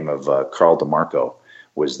by the name of Carl DeMarco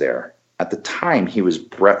was there. At the time, he was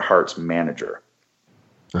Bret Hart's manager.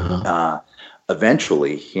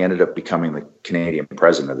 Eventually, he ended up becoming the Canadian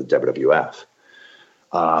president of the WWF.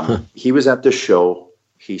 He was at the show.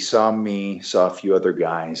 He saw me, saw a few other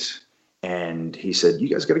guys, and he said, "You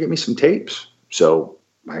guys got to get me some tapes." So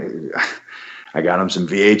I got him some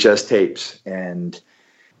VHS tapes, and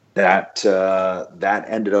that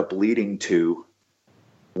ended up leading to,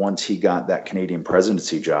 once he got that Canadian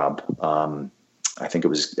presidency job, I think it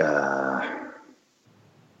was,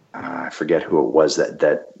 I forget who it was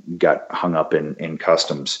that got hung up in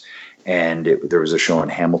customs. And there was a show in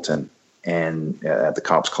Hamilton and at the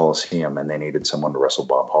Cops Coliseum, and they needed someone to wrestle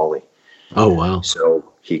Bob Holly. Oh, wow.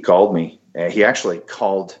 So he called me. He actually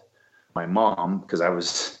called my mom because I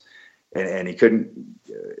was, and he couldn't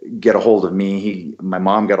get a hold of me. My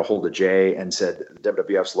mom got a hold of Jay and said,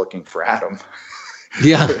 WWF's looking for Adam.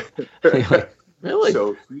 Yeah. Really?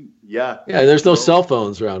 So, yeah. There's no cell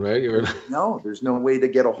phones around, right? No, there's no way to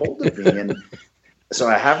get a hold of me. And so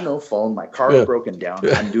I have no phone. My car's broken down.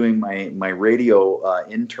 I'm doing my radio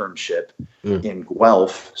internship in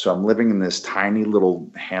Guelph. So I'm living in this tiny little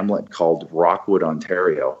hamlet called Rockwood,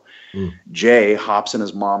 Ontario. Jay hops in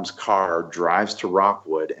his mom's car, drives to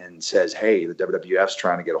Rockwood, and says, "Hey, the WWF's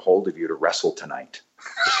trying to get a hold of you to wrestle tonight."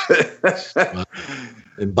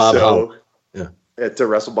 And Bob Holly. To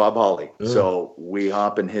wrestle Bob Holly. So we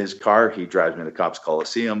hop in his car. He drives me to the Cops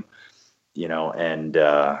Coliseum, and,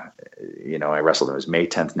 I wrestled him. It was May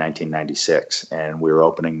 10th, 1996. And we were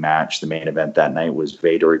opening match. The main event that night was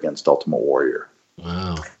Vader against Ultimate Warrior.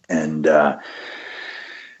 Wow. And so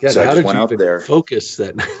how did you even focus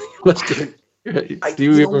that night? Do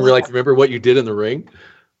you even remember what you did in the ring?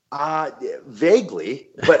 Vaguely,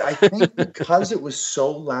 but I think because it was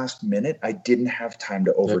so last minute, I didn't have time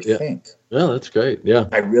to overthink. Yeah, that's great. Yeah.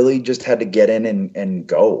 I really just had to get in and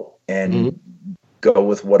go and go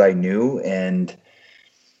with what I knew and,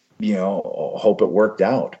 hope it worked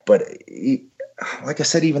out. But like I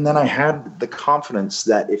said, even then I had the confidence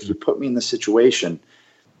that if you put me in the situation,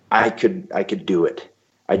 I could do it.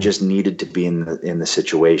 I just needed to be in the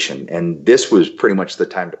situation, and this was pretty much the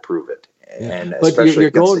time to prove it. And but especially you're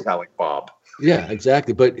against going, a guy like Bob. Yeah,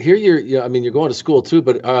 exactly. But here you're going to school too.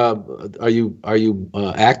 But are you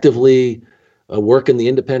actively working the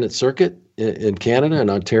independent circuit in Canada and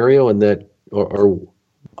Ontario, and that, or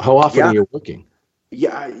how often are you working?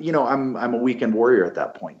 Yeah, I'm a weekend warrior at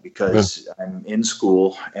that point because I'm in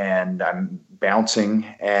school and I'm bouncing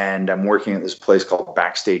and I'm working at this place called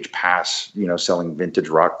Backstage Pass, selling vintage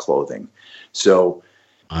rock clothing. So,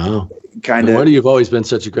 wow, kind of. No wonder you've always been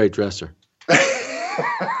such a great dresser.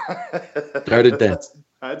 Started then.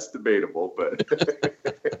 That's debatable, but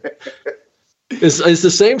is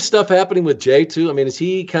the same stuff happening with Jay too? I mean, is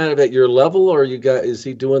he kind of at your level, or is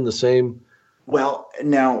he doing the same? Well,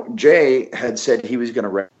 now Jay had said he was going to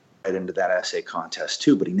write into that essay contest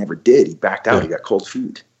too, but he never did. He backed out. He got cold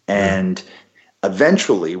feet. And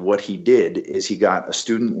eventually what he did is he got a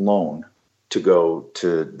student loan to go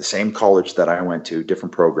to the same college that I went to,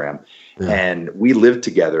 different program. And we lived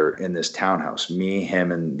together in this townhouse, me,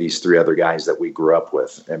 him, and these three other guys that we grew up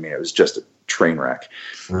with. I mean, it was just a train wreck.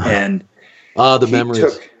 And the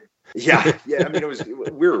memories. I mean,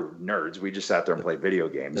 we were nerds. We just sat there and played video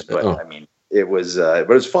games, but I mean, it was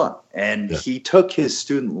fun. And he took his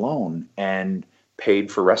student loan and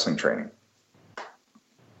paid for wrestling training.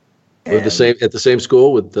 At the same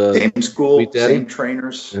school with same school, same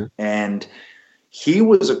trainers, and he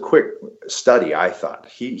was a quick study. I thought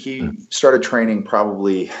he started training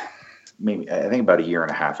probably I think about a year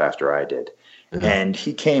and a half after I did, and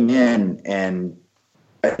he came in and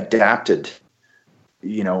adapted.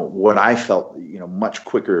 What I felt, much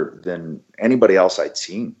quicker than anybody else I'd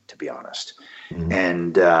seen, to be honest.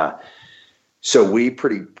 And so we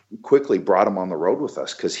pretty quickly brought him on the road with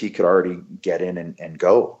us because he could already get in and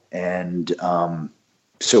go. And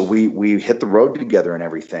so we hit the road together and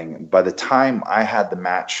everything. By the time I had the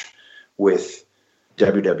match with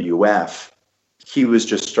WWF, he was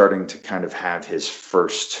just starting to kind of have his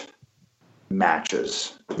first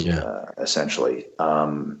matches, essentially.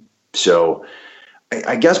 So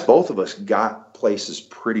I guess both of us got places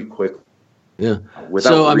pretty quickly. Yeah.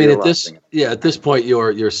 So I mean, at this point,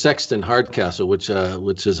 you're Sexton Hardcastle, which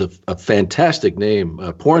is a fantastic name,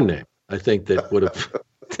 a porn name. I think that would have,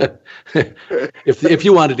 if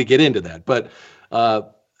you wanted to get into that. But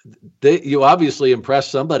you obviously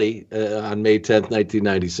impressed somebody on May 10th,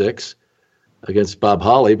 1996, against Bob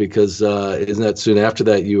Holly, because isn't that soon after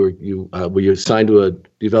that were you signed to a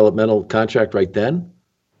developmental contract right then?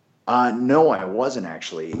 No, I wasn't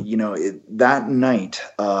actually. That night,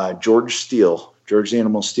 George the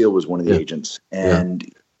Animal Steele was one of the agents, and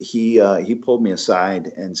he pulled me aside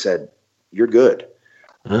and said, "You're good.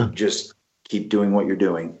 Just keep doing what you're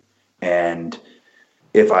doing, and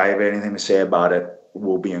if I have anything to say about it,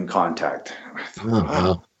 we'll be in contact." I thought,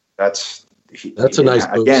 wow, that's a nice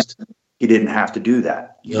boost. Again, he didn't have to do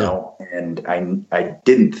that, you know, and I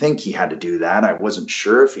didn't think he had to do that. I wasn't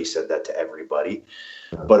sure if he said that to everybody.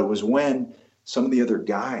 But it was when some of the other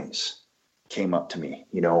guys came up to me,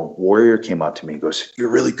 Warrior came up to me and goes, "You're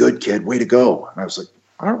really good, kid. Way to go." And I was like,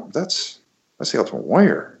 that's the Ultimate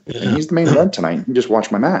Warrior. Yeah. And he's the main event tonight. You just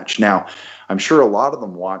watch my match. Now, I'm sure a lot of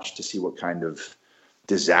them watched to see what kind of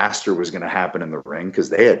disaster was going to happen in the ring because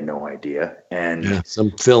they had no idea. And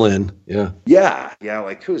some fill in. Yeah.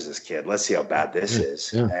 Like, who's this kid? Let's see how bad this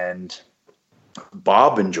is. Yeah. And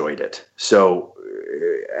Bob enjoyed it. So,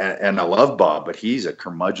 and I love Bob, but he's a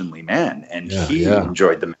curmudgeonly man, and he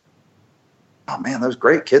enjoyed the. Oh man, that was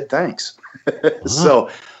great, kid. Thanks. So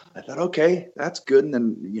I thought, okay, that's good. And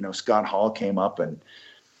then Scott Hall came up and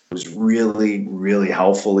was really, really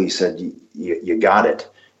helpful. He said, "You got it.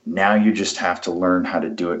 Now you just have to learn how to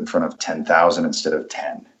do it in front of 10,000 instead of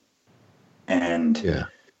 10." And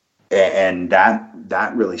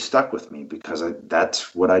that really stuck with me because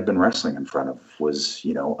that's what I'd been wrestling in front of was,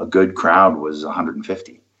 a good crowd was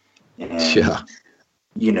 150. And,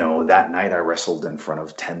 that night I wrestled in front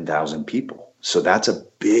of 10,000 people. So that's a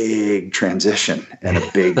big transition and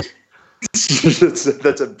a big,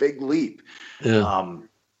 that's a big leap. Yeah.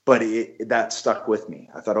 But that stuck with me.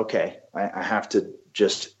 I thought, okay, I have to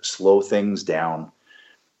just slow things down,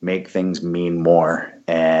 make things mean more,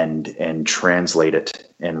 and translate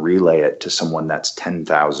it and relay it to someone that's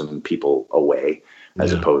 10,000 people away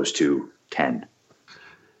as opposed to 10.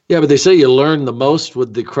 Yeah, but they say you learn the most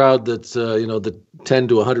with the crowd that's the 10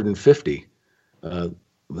 to 150 in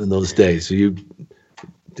those days. So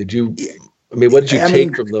what did you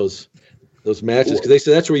take from those matches? Because they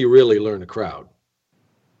say that's where you really learn a crowd.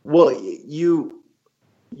 Well, you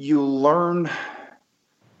learn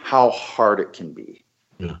how hard it can be.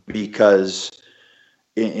 Yeah. Because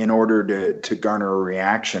in order to garner a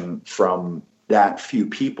reaction from that few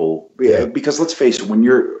people. Yeah. Because let's face it, when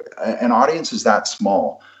an audience is that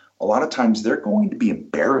small, a lot of times they're going to be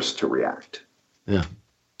embarrassed to react. Yeah.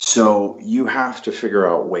 So you have to figure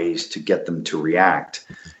out ways to get them to react.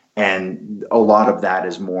 And a lot of that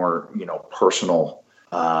is more, personal,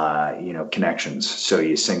 connections. So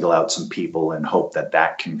you single out some people and hope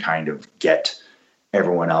that can kind of get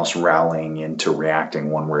everyone else rallying into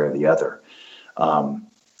reacting one way or the other.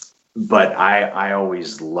 But I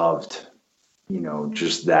always loved,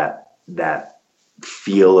 just that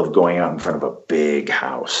feel of going out in front of a big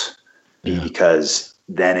house, because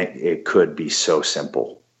then it could be so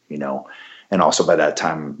simple. And also by that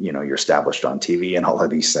time, you're established on TV and all of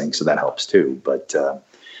these things. So that helps too. But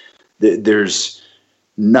there's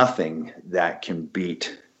nothing that can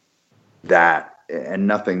beat that, and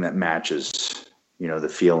nothing that matches, the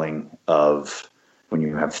feeling of when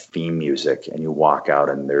you have theme music and you walk out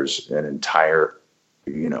and there's an entire,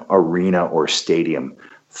 arena or stadium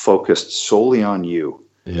focused solely on you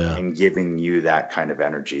and giving you that kind of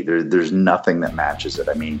energy. There's nothing that matches it.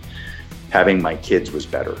 I mean, having my kids was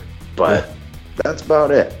better, but that's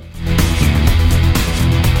about it.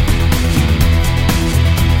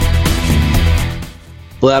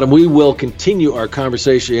 Well, Adam, we will continue our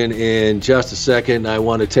conversation in just a second. I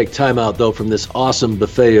want to take time out, though, from this awesome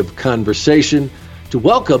buffet of conversation to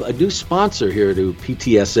welcome a new sponsor here to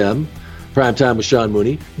PTSM, Primetime with Sean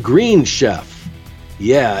Mooney, Green Chef.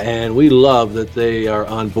 Yeah, and we love that they are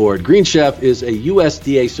on board. Green Chef is a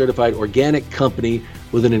USDA certified organic company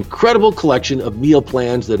with an incredible collection of meal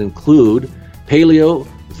plans that include paleo,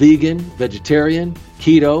 vegan, vegetarian,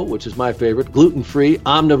 keto, which is my favorite, gluten-free,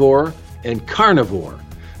 omnivore, and carnivore.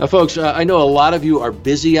 Now, folks, I know a lot of you are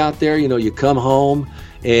busy out there. You come home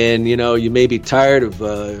and, you may be tired of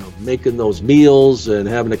making those meals and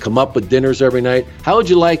having to come up with dinners every night. How would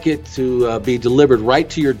you like it to be delivered right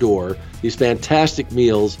to your door, these fantastic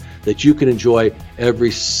meals that you can enjoy every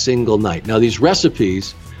single night? Now, these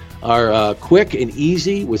recipes are quick and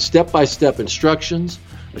easy with step-by-step instructions,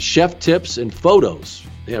 chef tips, and photos.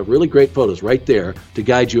 They have really great photos right there to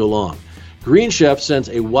guide you along. Green Chef sends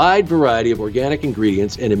a wide variety of organic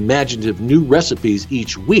ingredients and imaginative new recipes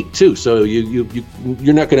each week, too. So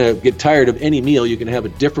you're not going to get tired of any meal. You can have a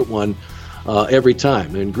different one every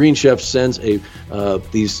time. And Green Chef sends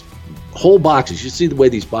these whole boxes. You see the way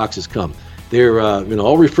these boxes come. They're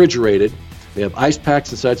all refrigerated. They have ice packs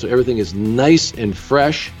inside, so everything is nice and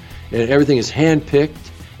fresh, and everything is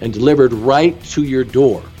hand-picked and delivered right to your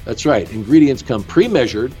door. That's right. Ingredients come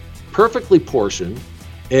pre-measured, perfectly portioned,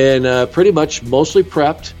 and pretty much mostly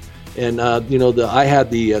prepped. And, I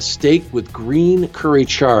had the steak with green curry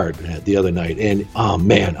chard the other night. And, oh,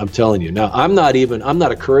 man, I'm telling you. Now, I'm not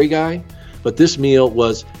a curry guy, but this meal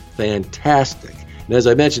was fantastic. And as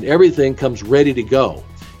I mentioned, everything comes ready to go.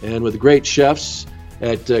 And with the great chefs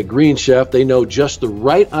at Green Chef, they know just the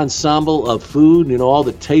right ensemble of food, all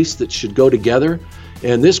the tastes that should go together.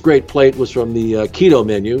 And this great plate was from the keto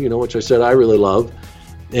menu, which I said I really love.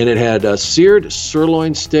 And it had seared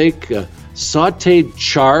sirloin steak, sautéed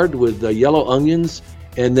chard with yellow onions,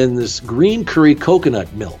 and then this green curry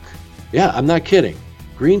coconut milk. Yeah, I'm not kidding.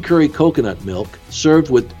 Green curry coconut milk served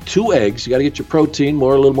with 2 eggs. You got to get your protein, a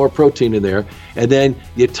little more protein in there. And then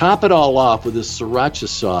you top it all off with this sriracha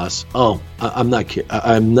sauce. Oh, I'm not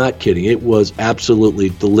kidding. It was absolutely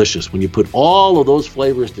delicious. When you put all of those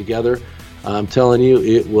flavors together, I'm telling you,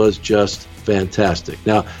 it was just fantastic.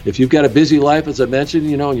 Now, if you've got a busy life, as I mentioned,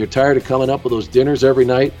 and you're tired of coming up with those dinners every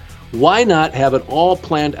night, why not have it all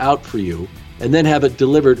planned out for you and then have it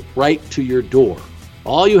delivered right to your door?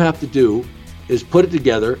 All you have to do is put it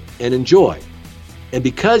together and enjoy. And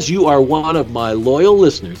because you are one of my loyal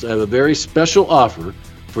listeners, I have a very special offer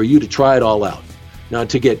for you to try it all out. Now,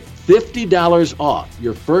 to get $50 off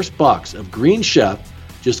your first box of Green Chef,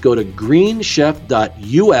 just go to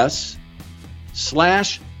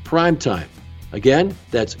greenchef.us/primetime. Again,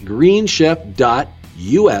 that's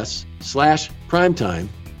greenchef.us/primetime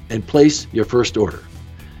and place your first order.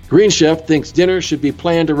 Green Chef thinks dinner should be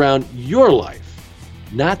planned around your life,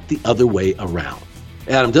 not the other way around.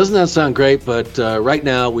 Adam, doesn't that sound great? But right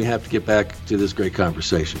now we have to get back to this great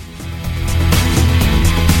conversation.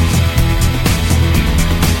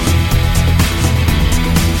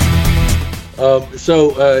 When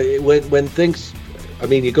things,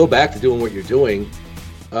 you go back to doing what you're doing.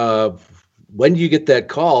 When do you get that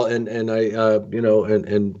call? And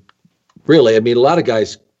really, a lot of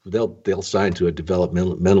guys, they'll sign to a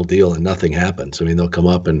developmental deal and nothing happens. They'll come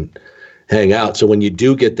up and hang out. So when you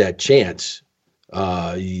do get that chance,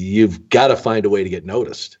 you've got to find a way to get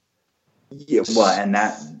noticed. Yeah, well, and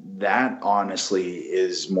that honestly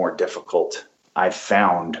is more difficult, I've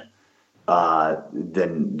found,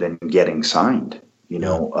 than getting signed.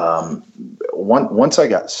 Once I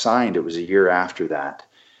got signed, it was a year after that.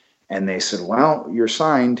 And they said, well, you're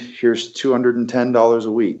signed. Here's $210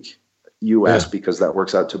 a week US, because that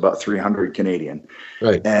works out to about 300 Canadian.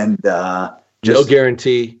 Right. And no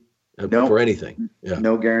guarantee for anything. Yeah.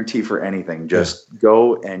 No guarantee for anything. Just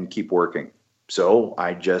go and keep working. So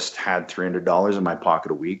I just had $300 in my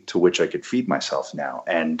pocket a week, to which I could feed myself now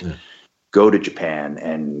and go to Japan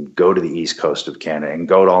and go to the East Coast of Canada and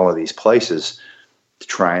go to all of these places to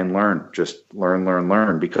try and learn, just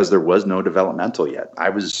learn, because there was no developmental yet. I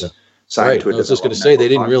was signed to a I was just going to say, they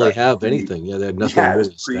didn't really have anything. Yeah, they had nothing really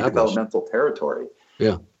established. Pre-developmental territory.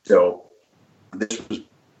 Yeah. So this was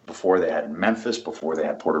before they had Memphis, before they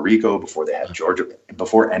had Puerto Rico, before they had Georgia,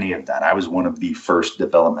 before any of that. I was one of the first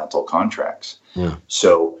developmental contracts. Yeah.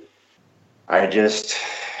 So I just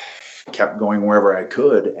kept going wherever I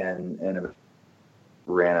could and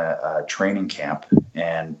ran a training camp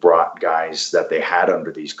and brought guys that they had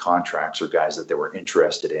under these contracts, or guys that they were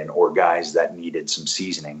interested in, or guys that needed some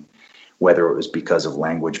seasoning, whether it was because of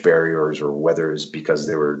language barriers or whether it was because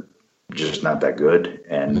they were just not that good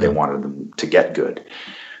and they wanted them to get good.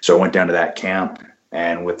 So I went down to that camp,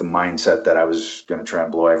 and with the mindset that I was going to try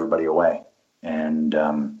and blow everybody away. And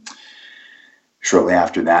shortly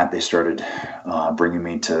after that, they started bringing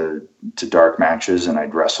me to dark matches, and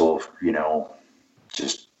I'd wrestle,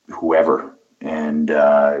 just whoever. And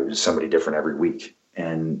it was somebody different every week.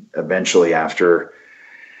 And eventually, after,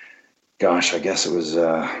 I guess it was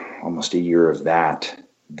almost a year of that,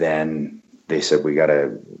 then they said, we got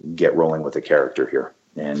to get rolling with a character here.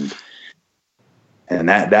 And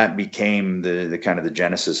that became the kind of the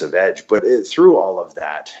genesis of Edge. But through all of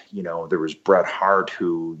that, there was Bret Hart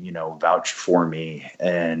who, vouched for me,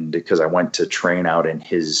 and because I went to train out in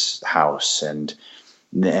his house, and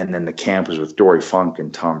then the camp was with Dory Funk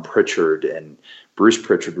and Tom Pritchard, and Bruce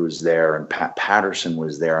Pritchard was there, and Pat Patterson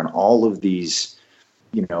was there, and all of these,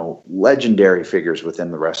 legendary figures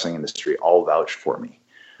within the wrestling industry all vouched for me.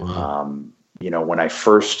 Wow. When I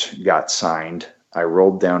first got signed, I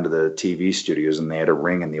rolled down to the TV studios, and they had a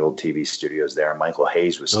ring in the old TV studios there. Michael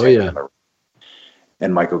Hayes was standing in the ring.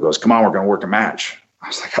 And Michael goes, come on, we're going to work a match. I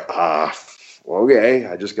was like, okay.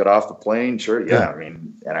 I just got off the plane. Sure. Yeah.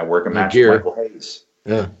 And I work a match with Michael Hayes.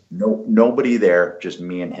 Yeah. Nobody there, just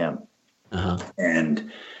me and him. Uh-huh.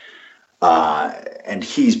 And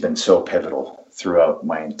he's been so pivotal throughout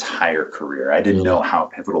my entire career. I didn't know how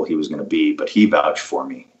pivotal he was going to be, but he vouched for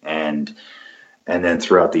me. And then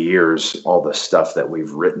throughout the years, all the stuff that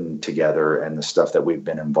we've written together and the stuff that we've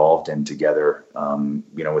been involved in together,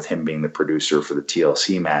 with him being the producer for the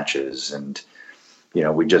TLC matches, and,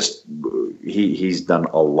 he's done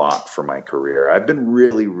a lot for my career. I've been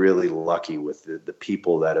really, really lucky with the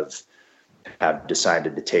people that have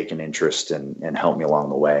decided to take an interest and help me along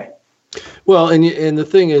the way. Well, and the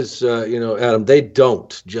thing is, Adam, they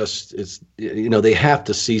don't just, they have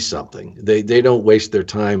to see something. They don't waste their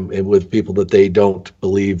time with people that they don't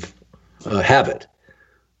believe have it.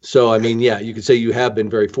 So, you could say you have been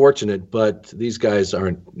very fortunate, but these guys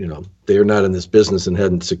aren't, they are not in this business and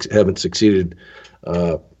haven't succeeded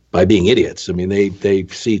by being idiots. They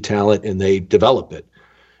see talent and they develop it,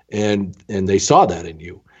 and they saw that in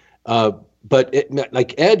you. But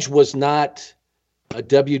Edge was not a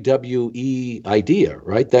WWE idea,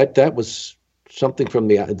 right? That was something from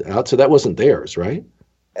the outside. That wasn't theirs, right?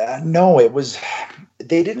 No, it was.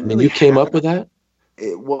 They didn't. Really you came up with that?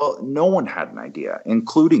 No one had an idea,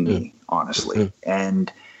 including me, honestly.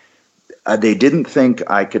 And they didn't think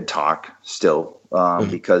I could talk still,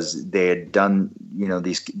 because they had done,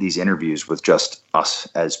 these interviews with just us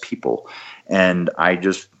as people, and I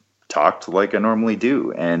just talked like I normally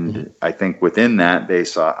do. And I think within that they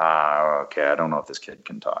saw, okay, I don't know if this kid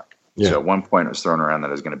can talk. So at one point it was thrown around that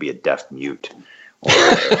I was going to be a deaf mute. Or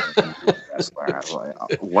I was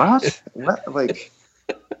like, what? Like,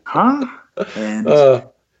 huh? And so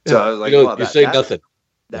I was like, you say nothing.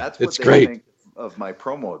 That's it's what great. They think of my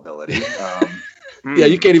promo ability. Yeah,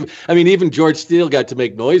 you can't even, even George Steele got to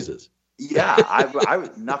make noises. Yeah, I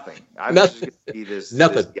was nothing. I was just going to be this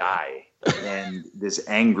guy. And this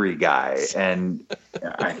angry guy, and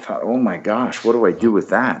I thought, oh my gosh, what do I do with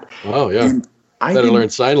that? Oh yeah, and I better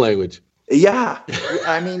learn sign language. Yeah,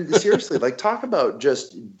 seriously, talk about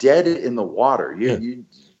just dead in the water.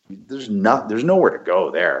 There's nowhere to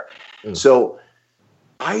go there. So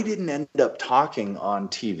I didn't end up talking on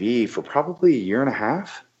TV for probably a year and a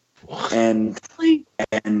half. And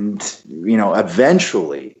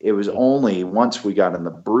eventually it was only once we got in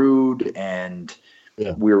the Brood and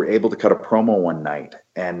we were able to cut a promo one night,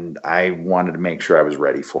 and I wanted to make sure I was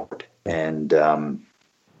ready for it. And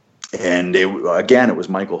it was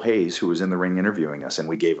Michael Hayes who was in the ring interviewing us, and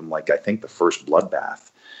we gave him, I think, the first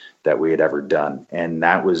bloodbath that we had ever done. And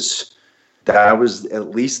that was at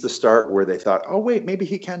least the start where they thought, oh wait, maybe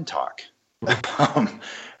he can talk.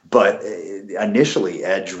 But initially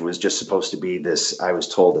Edge was just supposed to be this, I was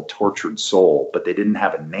told, a tortured soul, but they didn't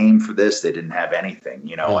have a name for this. They didn't have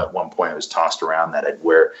anything. At one point it was tossed around that I'd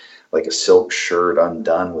wear like a silk shirt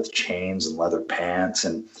undone with chains and leather pants.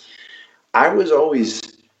 And I was always,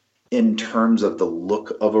 in terms of the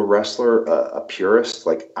look of a wrestler, a purist.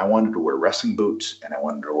 Like, I wanted to wear wrestling boots and I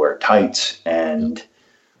wanted to wear tights and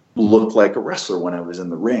look like a wrestler when I was in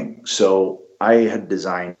the ring. So I had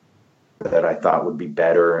designed that I thought would be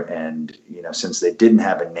better. And, since they didn't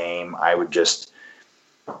have a name, I would just,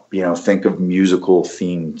 think of musical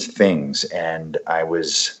themed things. And I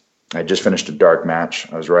just finished a dark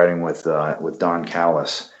match. I was riding with Don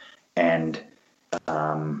Callis, and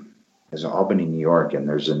there's Albany, New York, and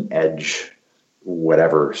there's an Edge,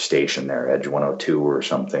 whatever station there, Edge 102 or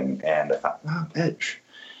something. And I thought, Edge.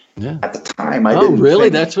 Yeah. At the time, I didn't. Oh, really?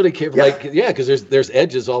 That's what it came because there's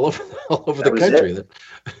edges all over the country.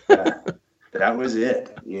 That was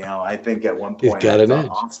it. I think at one point I thought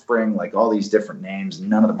Offspring, like all these different names,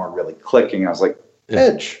 none of them are really clicking. I was like,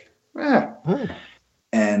 Edge. Yeah.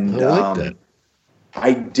 And I like that.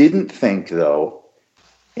 I didn't think, though,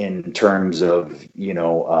 in terms of,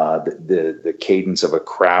 the cadence of a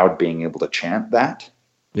crowd being able to chant that.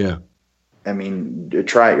 Yeah. I mean,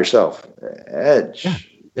 try it yourself. Edge. Yeah.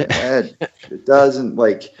 Edge. It doesn't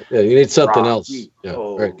you need something else. Yeah,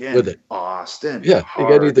 Hogan, right, with it. Austin. Yeah, you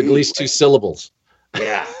got to need at least 2 syllables.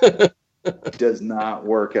 Yeah. It does not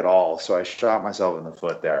work at all. So I shot myself in the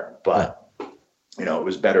foot there. But, it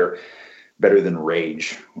was better than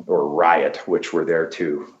Rage or Riot, which were their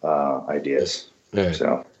 2 ideas. Right.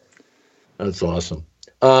 So that's awesome.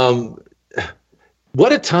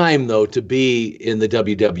 What a time, though, to be in the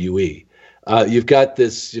WWE. You've got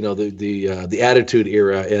this, the Attitude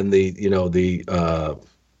Era and the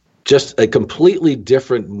just a completely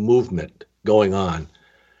different movement going on.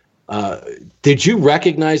 Did you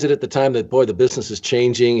recognize it at the time that, boy, the business is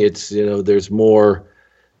changing? It's, there's more,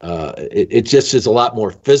 it just is a lot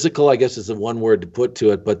more physical, I guess is the one word to put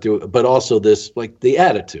to it, but also this, the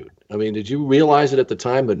attitude. I mean, did you realize it at the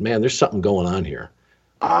time? But man, there's something going on here.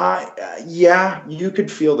 Yeah, you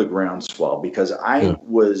could feel the groundswell because I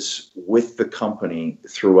was with the company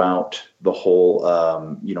throughout the whole,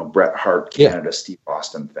 Bret Hart, Canada, Steve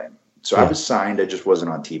Austin thing. So I was signed. I just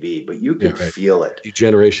wasn't on TV, but you could feel it.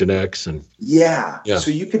 Generation X and so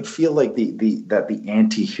you could feel like that the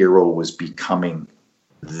anti-hero was becoming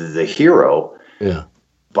the hero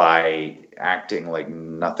by acting like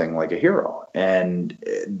nothing like a hero. And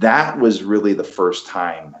that was really the first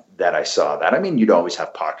time that I saw that. I mean, you'd always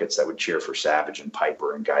have pockets that would cheer for Savage and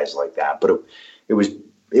Piper and guys like that, but it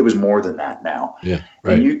was more than that now. Yeah,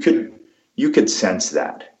 right. And you could sense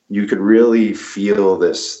that. You could really feel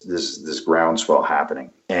this groundswell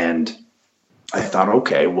happening. And I thought,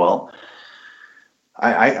 okay, well,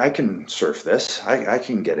 I can surf this. I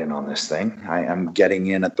can get in on this thing. I'm getting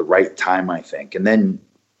in at the right time, I think. And then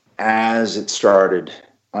as it started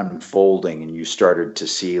unfolding and you started to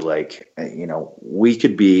see we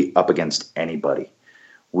could be up against anybody.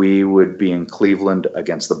 We would be in Cleveland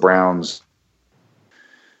against the Browns.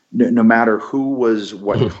 No matter who was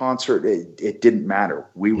what concert, it didn't matter.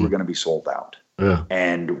 We were going to be sold out. Yeah.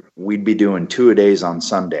 And we'd be doing 2-a-days on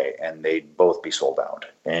Sunday and they'd both be sold out.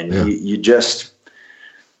 And you could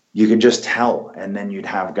just tell. And then you'd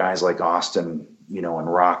have guys like Austin,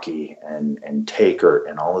 and Rocky and Taker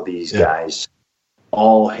and all of these guys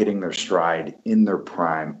all hitting their stride in their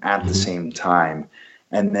prime at the same time.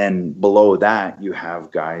 And then below that, you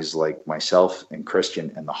have guys like myself and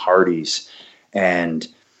Christian and the Hardys and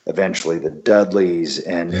eventually the Dudleys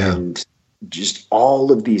and just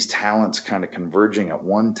all of these talents kind of converging at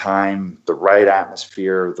one time, the right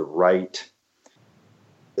atmosphere, the right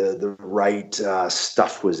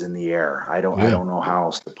stuff was in the air. I don't know how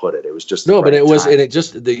else to put it. It was just but it was, and it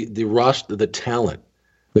just the rush, the talent,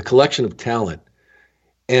 the collection of talent.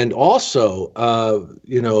 And also,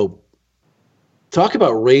 talk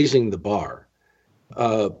about raising the bar.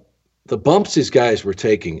 The bumps these guys were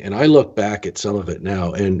taking, and I look back at some of it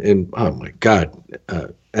now, and oh my God,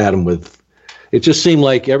 Adam, it just seemed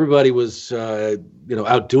like everybody was,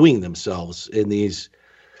 outdoing themselves in these.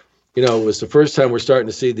 It was the first time we're starting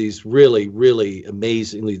to see these really, really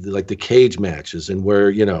amazingly, like the cage matches, and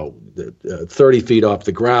where 30 feet off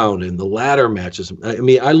the ground, and the ladder matches. I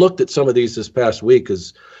mean, I looked at some of these this past week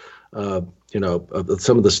because of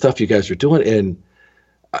some of the stuff you guys are doing. And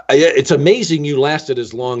it's amazing you lasted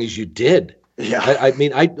as long as you did. Yeah. I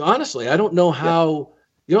mean, honestly, I don't know how,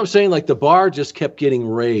 you know what I'm saying? Like the bar just kept getting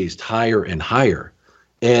raised higher and higher.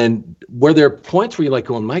 And were there points where you're like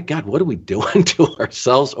going, my God, what are we doing to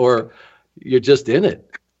ourselves? Or you're just in it?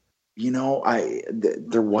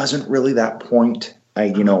 There wasn't really that point.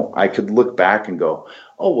 I could look back and go,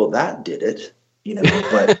 oh, well, that did it,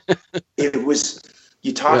 but it was,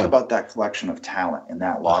 you talk about that collection of talent in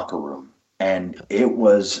that locker room, and it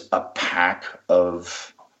was a pack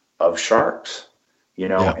of sharks,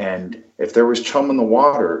 and if there was chum in the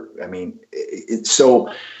water, I mean,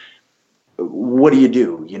 so what do you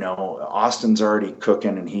do? Austin's already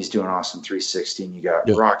cooking and he's doing Austin 360, and you got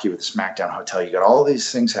Rocky with the SmackDown Hotel. You got all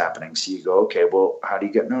these things happening. So you go, okay, well, how do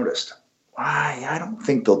you get noticed? I don't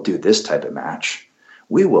think they'll do this type of match.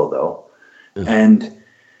 We will, though. And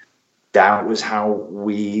that was how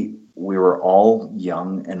we were all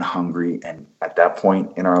young and hungry, and at that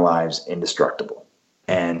point in our lives, indestructible.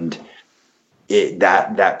 And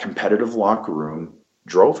that competitive locker room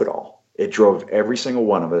drove it all. It drove every single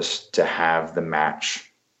one of us to have the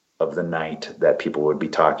match of the night that people would be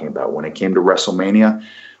talking about. When it came to WrestleMania,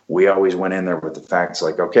 we always went in there with the facts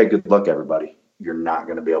like, okay, good luck, everybody. You're not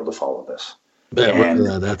going to be able to follow this.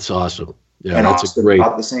 That's awesome. Yeah, and that's Austin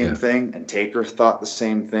thought the same thing, and Taker thought the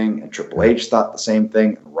same thing, and Triple H thought the same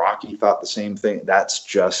thing, and Rocky thought the same thing. That's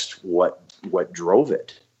just what drove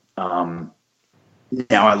it. Now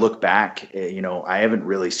I look back, I haven't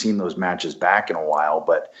really seen those matches back in a while,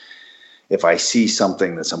 but if I see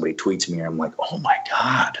something that somebody tweets me, I'm like, oh my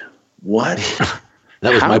God, what?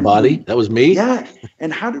 That was my body. That was me. Yeah.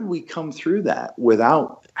 And how did we come through that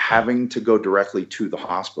without having to go directly to the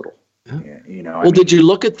hospital? Yeah. Did you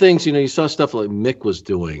look at things, you saw stuff like Mick was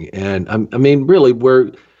doing, and I mean, really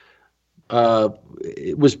where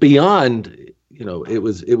it was beyond, it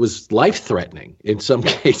was life-threatening in some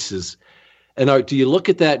cases. And do you look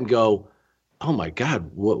at that and go, oh my God,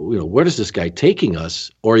 where is this guy taking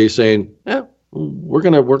us? Or are you saying, we're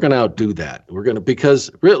gonna outdo that. Because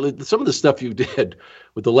really some of the stuff you did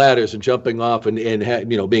with the ladders and jumping off and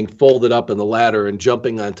being folded up in the ladder and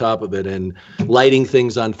jumping on top of it and lighting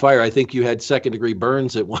things on fire. I think you had second-degree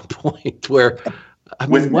burns at one point where, I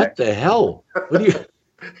mean, what the hell? What do you?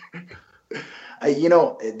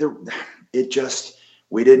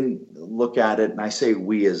 We didn't look at it, and I say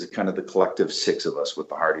we as kind of the collective six of us with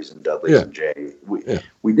the Hardys and Dudleys and Jay.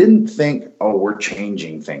 We didn't think, oh, we're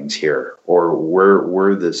changing things here, or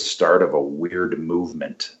we're the start of a weird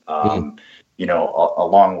movement. Along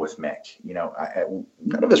with Mick,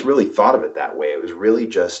 none of us really thought of it that way. It was really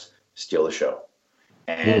just steal the show.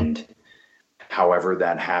 And however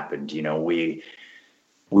that happened, we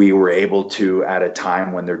were able to, at a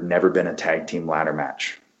time when there'd never been a tag team ladder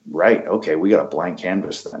match. Right. Okay. We got a blank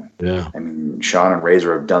canvas then. Yeah. I mean, Sean and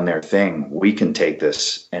Razor have done their thing. We can take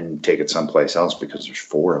this and take it someplace else because there's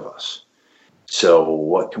four of us. So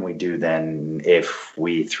what can we do then if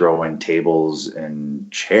we throw in tables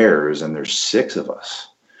and chairs and there's six of us?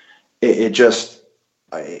 It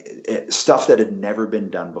stuff that had never been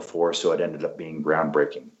done before. So it ended up being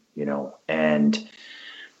groundbreaking, and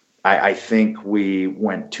I think we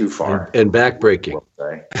went too far. And backbreaking.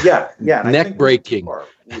 Yeah. Neck breaking.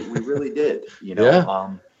 We really did,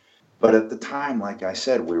 Yeah. But at the time, like I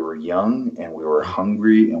said, we were young and we were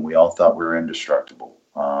hungry and we all thought we were indestructible.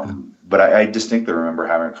 But I distinctly remember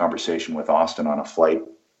having a conversation with Austin on a flight,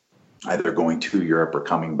 either going to Europe or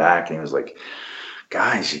coming back. And he was like,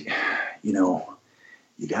 guys, you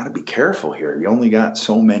got to be careful here. You only got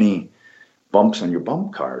so many bumps on your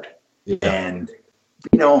bump card. Yeah. And,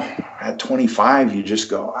 at 25, you just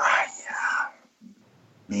go, yeah,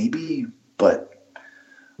 maybe, but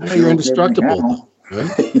you're indestructible.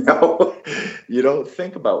 Right? You don't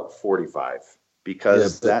think about 45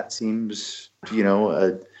 because that seems,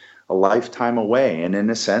 a lifetime away. And in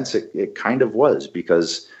a sense, it kind of was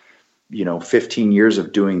because, 15 years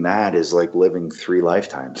of doing that is like living 3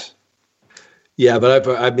 lifetimes. Yeah, but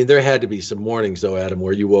I mean, there had to be some mornings though, Adam,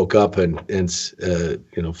 where you woke up and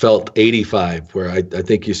felt 85. Where I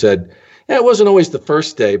think you said, it wasn't always the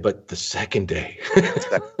first day, but the second day. The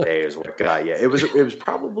second day is what got you. It was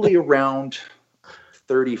probably around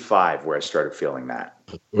 35 where I started feeling that.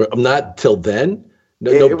 Not till then.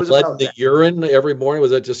 No blood in the urine every morning. Was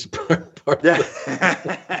that just part of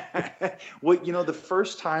it? Well, the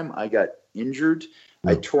first time I got injured,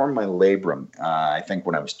 I tore my labrum, I think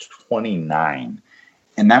when I was 29.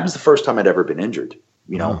 And that was the first time I'd ever been injured.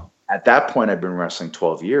 At that point, I'd been wrestling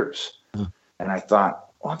 12 years. And I thought,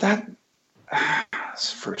 well,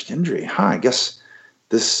 that's first injury. I guess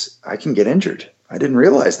I can get injured. I didn't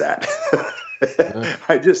realize that.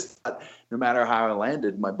 I just thought no matter how I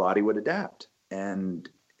landed, my body would adapt. And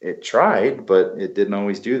it tried, but it didn't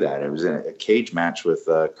always do that. It was in a cage match with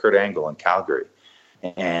Kurt Angle in Calgary,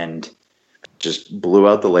 and just blew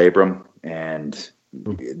out the labrum. And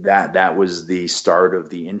that was the start of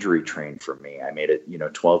the injury train for me. I made it,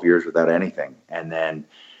 12 years without anything. And then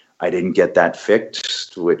I didn't get that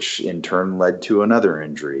fixed, which in turn led to another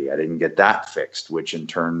injury. I didn't get that fixed, which in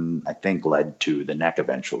turn, I think, led to the neck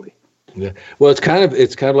eventually. Yeah. Well, it's kind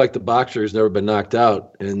of like the boxer who's never been knocked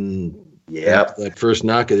out. And that first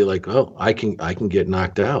knock, they're like, oh, I can get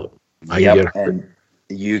knocked out. And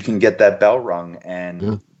you can get that bell rung.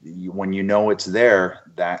 And when you know it's there,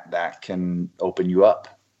 that can open you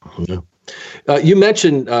up. Yeah. You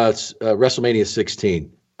mentioned WrestleMania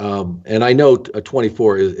 16. And I know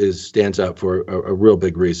 24 stands out for a real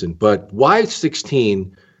big reason, but why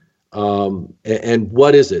 16? And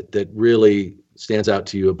what is it that really stands out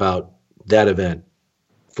to you about that event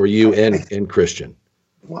for you and Christian?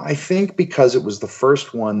 Well, I think because it was the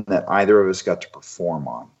first one that either of us got to perform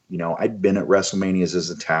on. I'd been at WrestleManias as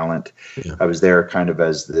a talent. Yeah. I was there kind of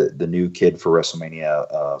as the new kid for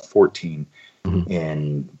WrestleMania 14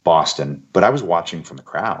 in Boston, but I was watching from the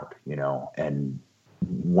crowd, and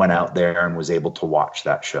went out there and was able to watch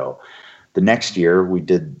that show. The next year we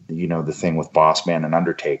did, the thing with Boss Man and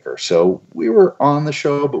Undertaker. So we were on the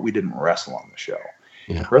show, but we didn't wrestle on the show.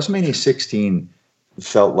 Yeah. WrestleMania 16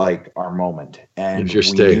 felt like our moment. And your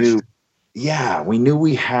stage. We knew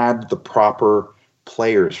we had the proper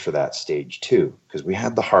players for that stage too, because we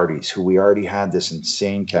had the Hardys, who we already had this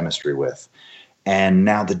insane chemistry with. And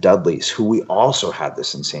now the Dudleys, who we also had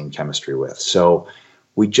this insane chemistry with. So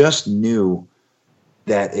we just knew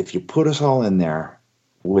that if you put us all in there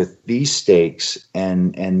with these stakes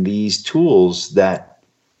and these tools, that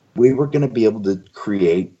we were going to be able to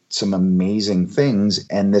create some amazing things.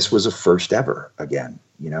 And this was a first ever again,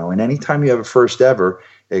 and anytime you have a first ever,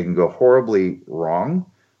 it can go horribly wrong,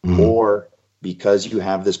 or because you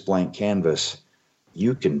have this blank canvas,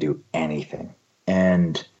 you can do anything.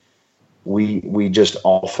 And we just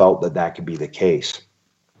all felt that could be the case.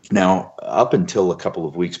 Now, up until a couple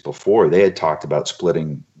of weeks before, they had talked about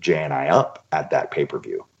splitting Jay and I up at that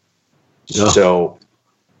pay-per-view. Oh. So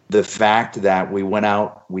the fact that we went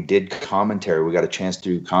out, we did commentary, we got a chance to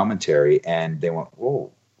do commentary, and they went,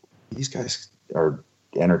 whoa, these guys are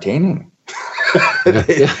entertaining.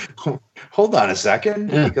 Hold on a second,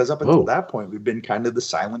 because up until that point, we've been kind of the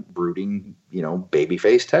silent, brooding,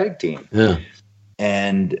 babyface tag team. Yeah.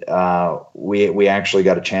 And we actually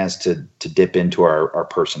got a chance to dip into our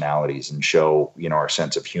personalities and show, our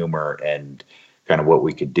sense of humor and kind of what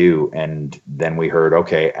we could do. And then we heard,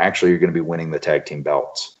 okay, actually, you're going to be winning the tag team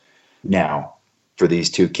belts. Now, for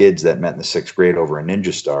these two kids that met in the 6th grade over a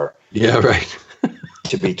Ninja Star. Yeah, right.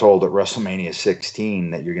 To be told at WrestleMania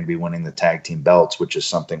 16 that you're going to be winning the tag team belts, which is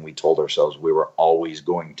something we told ourselves we were always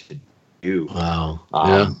going to do. Wow.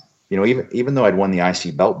 Even though I'd won the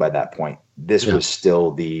IC belt by that point, this was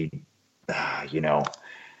still the,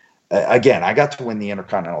 again, I got to win the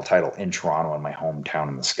Intercontinental title in Toronto, in my hometown,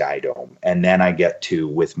 in the Sky Dome. And then I get to,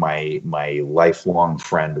 with my lifelong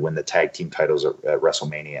friend, win the tag team titles at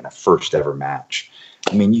WrestleMania in a first ever match.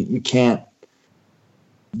 I mean, you can't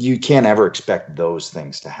ever expect those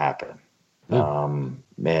things to happen. Yeah.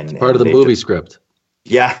 It's part of the movie script.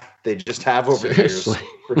 Yeah, they just have over years. All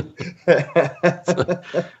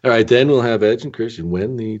right, then we'll have Edge and Christian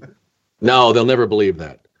win the. No, they'll never believe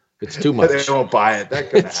that. It's too much. They won't buy it.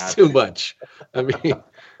 That could happen. It's too much. I mean,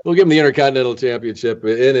 we'll give them the Intercontinental Championship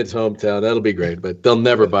in its hometown. That'll be great, but they'll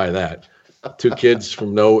never buy that. Two kids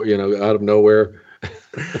from out of nowhere.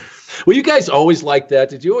 Well, you guys always like that.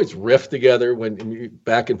 Did you always riff together when you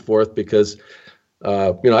back and forth? Because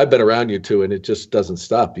I've been around you two, and it just doesn't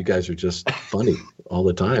stop. You guys are just funny all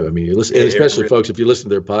the time. I mean, you listen, and especially folks, if you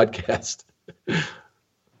listen to their podcast.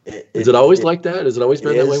 Is it always like that? Has it always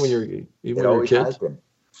been that way when you're a kid? Has been.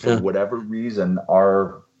 For whatever reason,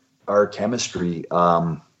 our chemistry,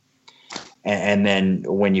 and then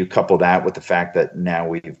when you couple that with the fact that now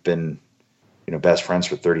we've been, best friends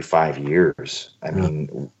for 35 years. I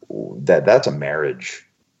mean, that's a marriage,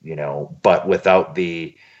 but without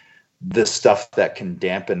the stuff that can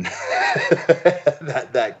dampen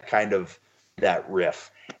that kind of that riff.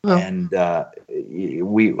 Oh. And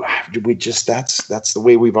we just that's the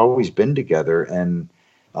way we've always been together, and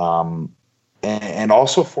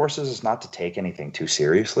also forces us not to take anything too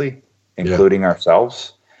seriously, including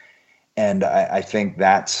ourselves. And I think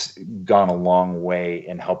that's gone a long way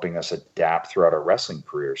in helping us adapt throughout our wrestling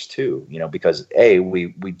careers too, because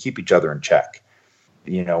we keep each other in check.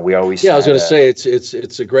 We always. Yeah, I was going to say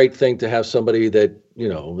it's a great thing to have somebody that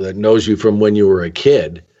that knows you from when you were a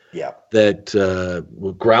kid. Yeah. That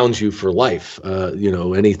grounds you for life.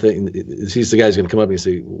 Anything. He's the guy who's going to come up and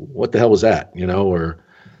say, "What the hell was that?"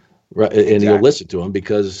 And you'll listen to him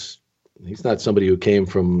because he's not somebody who came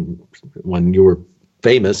from when you were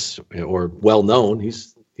famous or well known.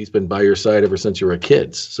 He's been by your side ever since you were a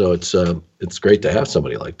kid. So it's great to have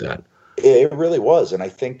somebody like that. It really was, and I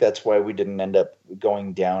think that's why we didn't end up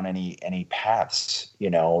going down any paths.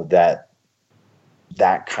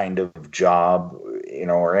 That kind of job,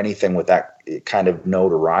 or anything with that kind of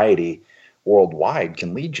notoriety worldwide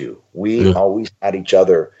can lead you. We always had each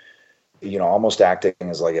other, almost acting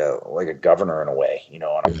as like a governor in a way,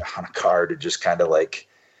 on a car to just kind of like,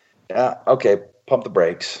 okay, pump the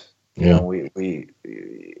brakes. It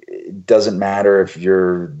doesn't matter if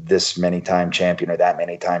you're this many time champion or that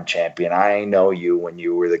many time champion. I know you when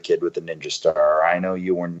you were the kid with the Ninja Star. I know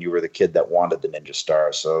you when you were the kid that wanted the Ninja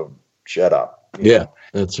Star. So shut up. Yeah,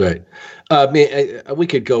 that's right. We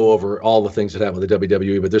could go over all the things that happen with the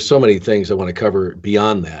WWE, but there's so many things I want to cover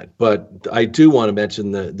beyond that. But I do want to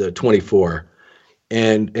mention the 24,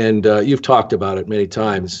 and you've talked about it many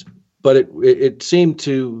times. But it seemed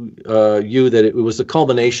to you that it was the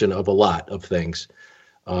culmination of a lot of things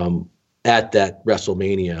at that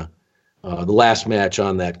WrestleMania, the last match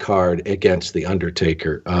on that card against The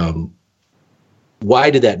Undertaker. Why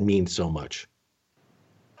did that mean so much?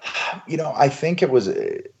 I think it was,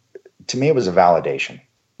 to me, it was a validation.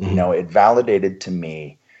 Mm-hmm. It validated to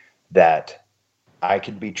me that I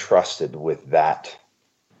could be trusted with that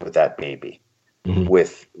baby. Mm-hmm.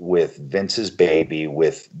 with Vince's baby,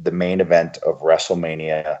 with the main event of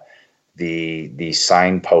WrestleMania, the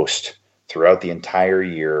signpost throughout the entire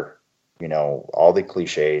year, all the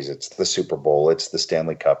cliches. It's the Super Bowl, it's the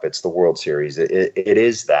Stanley Cup, it's the World Series. It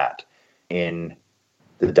is that in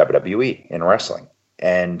the WWE, in wrestling.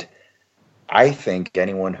 And I think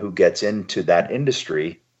anyone who gets into that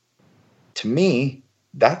industry, to me,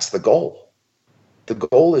 that's the goal. The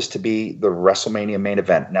goal is to be the WrestleMania main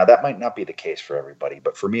event. Now, that might not be the case for everybody,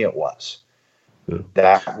 but for me, it was. Yeah.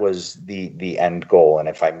 That was the end goal. And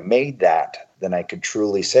if I made that, then I could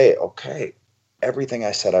truly say, okay, everything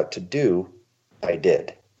I set out to do, I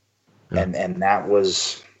did. Yeah. And that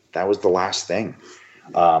was the last thing.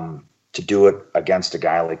 To do it against a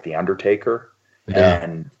guy like The Undertaker,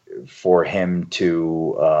 and for him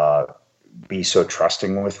to be so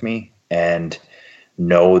trusting with me and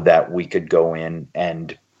know that we could go in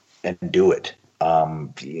and do it.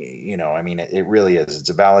 It really is. It's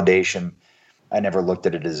a validation. I never looked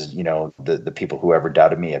at it as, the people who ever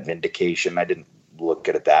doubted me, a vindication. I didn't look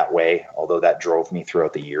at it that way, although that drove me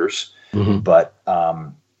throughout the years. Mm-hmm. But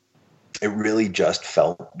it really just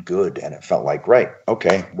felt good. And it felt like, right,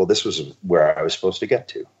 okay, well, this was where I was supposed to get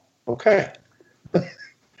to. Okay.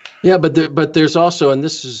 Yeah, but there's also, and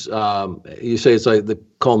this is, you say it's like the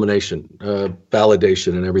culmination,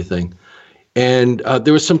 validation and everything. And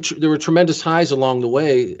there were tremendous highs along the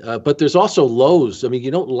way, but there's also lows. I mean,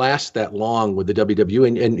 you don't last that long with the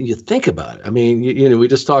WWE, and you think about it. I mean, we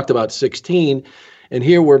just talked about 16, and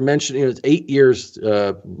here we're mentioning it's 8 years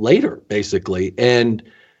later, basically. And,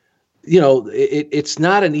 it's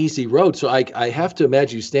not an easy road. So I have to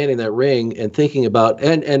imagine you standing in that ring and thinking about,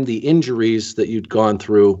 and the injuries that you'd gone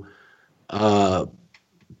through,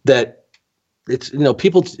 that it's,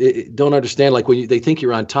 people don't understand, like when they think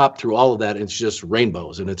you're on top through all of that, and it's just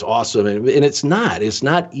rainbows and it's awesome. And it's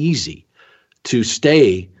not easy to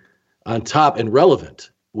stay on top and relevant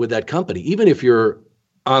with that company, even if you're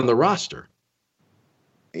on the roster.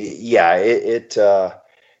 Yeah.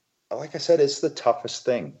 Like I said, it's the toughest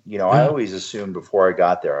thing. I always assumed before I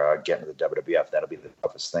got there, I'd get into the WWF, that'll be the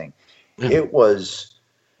toughest thing. Yeah. It was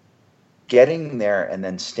getting there and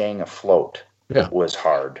then staying afloat was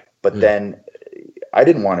hard. But then I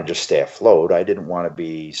didn't want to just stay afloat. I didn't want to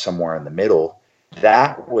be somewhere in the middle.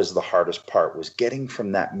 That was the hardest part, was getting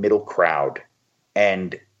from that middle crowd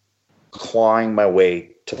and clawing my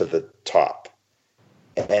way to the top.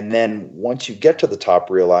 And then once you get to the top,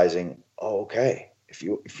 realizing, okay,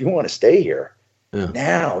 if you want to stay here,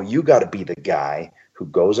 now you got to be the guy who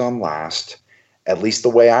goes on last. At least the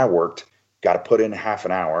way I worked, got to put in half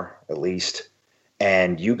an hour at least,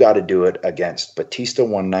 and you got to do it against Batista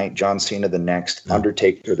one night, John Cena the next,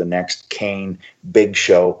 Undertaker the next, Kane, Big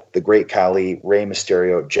Show, the Great Khali, Rey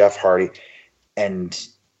Mysterio, Jeff Hardy, and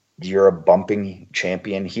you're a bumping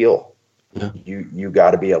champion heel. Yeah. You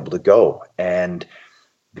got to be able to go. And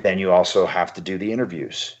then you also have to do the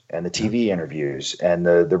interviews and the TV interviews and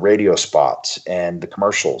the radio spots and the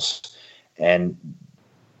commercials. And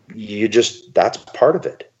that's part of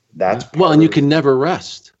it. That's well, and you can never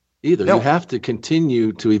rest either. No. You have to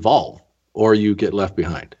continue to evolve, or you get left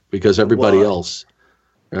behind because everybody else,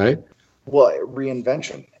 right? Well,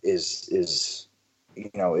 reinvention is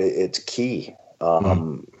it's key.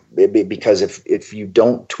 Because if you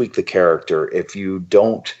don't tweak the character, if you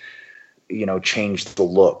don't change the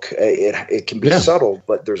look, it can be subtle,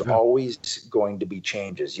 but there's always going to be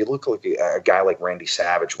changes. You look like a guy like Randy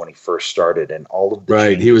Savage when he first started, and all of the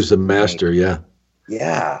changes he was the master.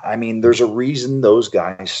 Yeah, I mean, there's a reason those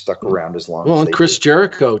guys stuck around as long as and they Chris did.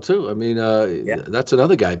 Jericho too. I mean, that's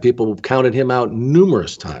another guy. People counted him out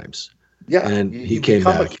numerous times. Yeah, and you he came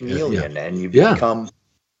back. a chameleon, and you become.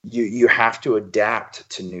 You have to adapt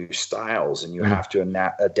to new styles, and you have to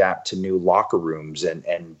adapt to new locker rooms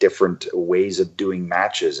and different ways of doing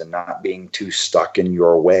matches, and not being too stuck in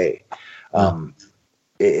your way.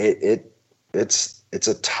 It's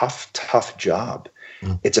a tough job.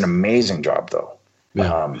 It's an amazing job, though.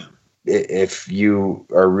 If you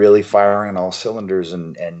are really firing on all cylinders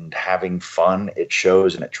and having fun, it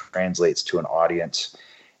shows and it translates to an audience.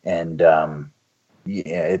 And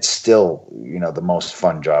it's still, the most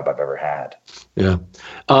fun job I've ever had. Yeah.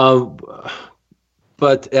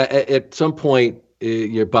 But at some point,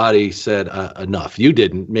 your body said enough. You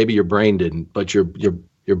didn't. Maybe your brain didn't, but your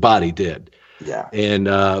body did. Yeah. And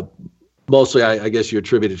mostly, I guess you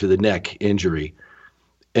attribute it to the neck injury.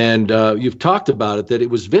 And you've talked about it, that it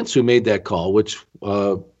was Vince who made that call, which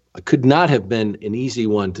could not have been an easy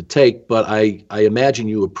one to take, but I imagine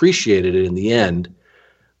you appreciated it in the end.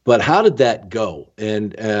 But how did that go?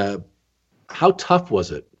 And how tough was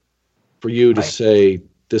it for you to say,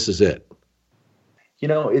 this is it?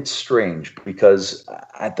 It's strange because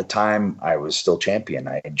at the time I was still champion.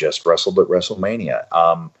 I had just wrestled at WrestleMania.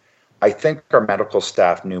 I think our medical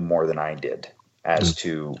staff knew more than I did as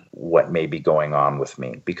to what may be going on with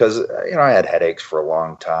me, because I had headaches for a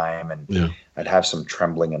long time, and I'd have some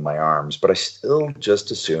trembling in my arms, but I still just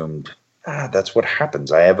assumed that's what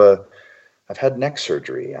happens. I've had neck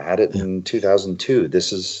surgery. I had it in 2002.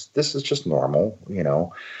 This is just normal,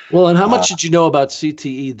 Well, and how much did you know about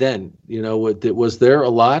CTE then? Was there a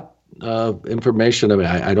lot of information? I mean,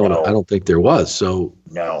 I don't think there was. So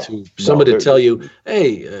to somebody to tell you,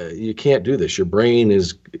 hey, you can't do this. Your brain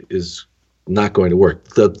is not going to work.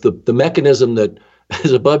 The mechanism that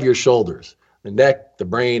is above your shoulders, the neck, the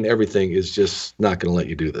brain, everything is just not going to let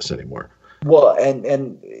you do this anymore. Well,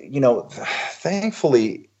 and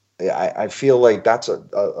thankfully, I feel like that's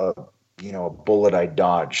a bullet I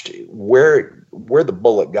dodged. Where the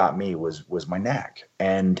bullet got me was my neck,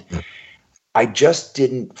 and I just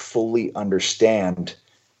didn't fully understand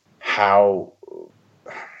how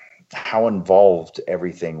involved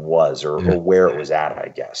everything was, or where it was at, I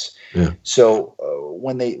guess. Yeah. So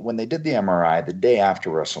when they did the MRI the day after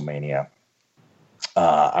WrestleMania,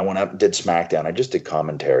 I went up and did SmackDown. I just did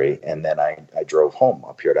commentary, and then I drove home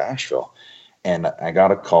up here to Asheville, and I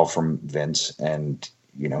got a call from Vince, and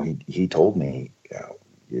he told me,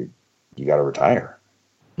 you got to retire.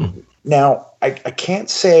 Mm-hmm. Now I can't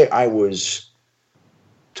say I was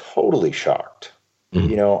totally shocked.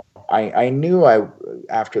 Mm-hmm. I knew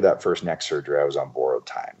after that first neck surgery, I was on borrowed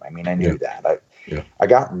time. I mean, I knew that. I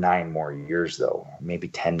got 9 more years, though, maybe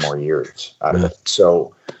 10 more years out of it.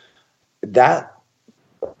 So that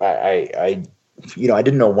I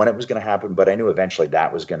didn't know when it was going to happen, but I knew eventually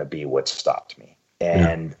that was going to be what stopped me.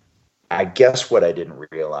 And I guess what I didn't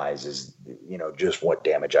realize is, just what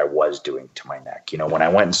damage I was doing to my neck. When I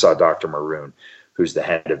went and saw Dr. Maroon, who's the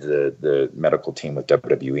head of the medical team with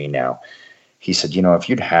WWE now, he said, if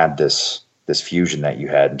you'd had this fusion that you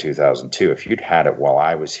had in 2002, if you'd had it while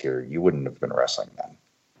I was here, you wouldn't have been wrestling then.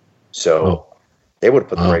 So they would have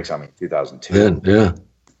put the brakes on me in 2002.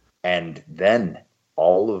 And then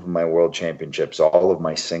all of my world championships, all of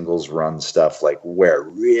my singles run stuff, like where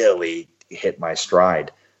it really hit my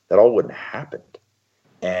stride, that all wouldn't have happened.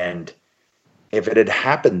 And if it had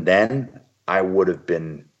happened then,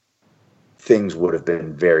 things would have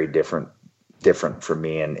been very different for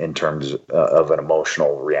me in terms of an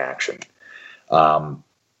emotional reaction.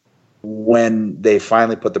 When they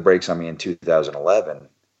finally put the brakes on me in 2011,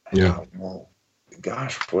 I thought, well,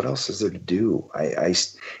 gosh, what else is there to do? I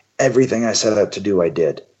everything I set out to do, I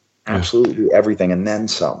did. Absolutely everything, and then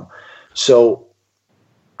some. So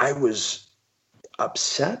I was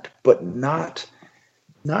upset, but not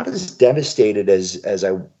as devastated as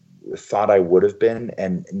I thought I would have been,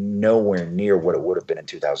 and nowhere near what it would have been in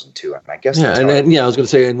 2002. And I guess I was going to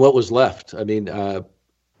say, and what was left? I mean,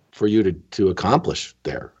 for you to accomplish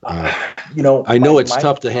there. I know it's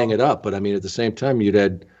tough to hang it up, but I mean, at the same time, you'd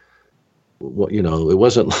had Well, you know, it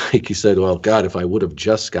wasn't like you said, well, God, if I would have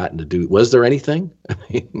just gotten to do, was there anything? I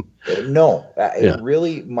mean, no, yeah.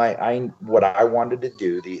 Really, what I wanted to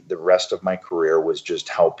do the rest of my career was just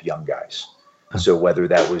help young guys. So whether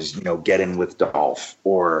that was, you know, get in with Dolph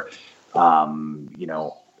or, you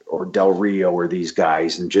know, or Del Rio or these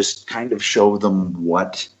guys, and just kind of show them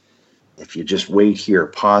what, if you just wait here,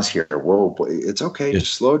 pause here, whoa, it's okay.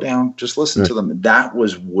 Just slow down. Just listen to them. That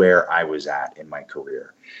was where I was at in my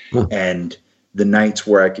career. And the nights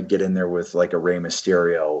where I could get in there with like a Rey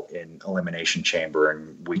Mysterio in Elimination Chamber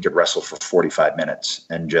and we could wrestle for 45 minutes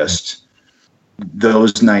and just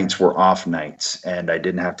those nights were off nights and I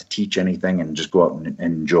didn't have to teach anything and just go out and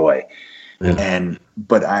enjoy.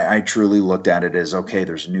 But I truly looked at it as, okay,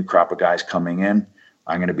 there's a new crop of guys coming in.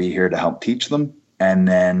 I'm going to be here to help teach them. And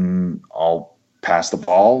then I'll pass the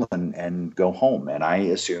ball and go home. And I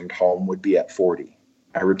assumed home would be at 40.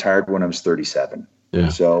 I retired when I was 37. Yeah.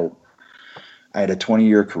 So I had a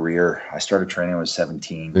 20-year career. I started training when I was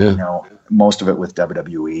 17, you know, most of it with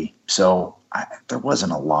WWE. So there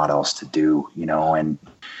wasn't a lot else to do, you know, and.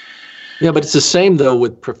 Yeah, but it's the same though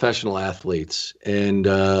with professional athletes and,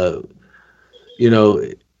 you know,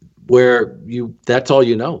 where that's all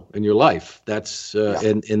you know in your life. That's,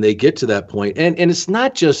 and they get to that point. And it's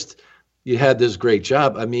not just, you had this great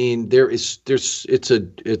job. I mean, the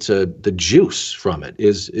juice from it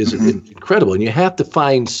is incredible. And you have to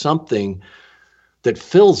find something that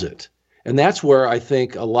fills it. And that's where I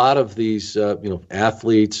think a lot of these, you know,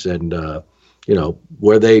 athletes and, you know,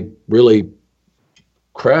 where they really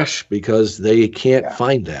crash because they can't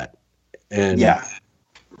find that. And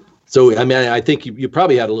so, I mean, I think you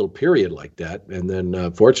probably had a little period like that. And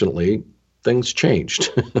then fortunately, things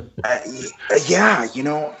changed. You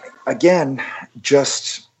know, again,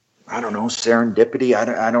 just, I don't know, serendipity.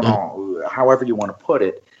 I don't know, however you want to put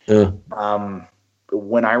it.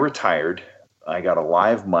 When I retired, I got a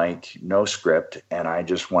live mic, no script, and I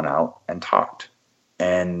just went out and talked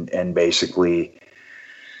and basically,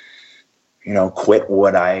 you know, quit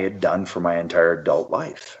what I had done for my entire adult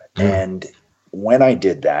life. And when I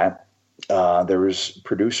did that, there was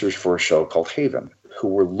producers for a show called Haven who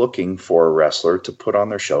were looking for a wrestler to put on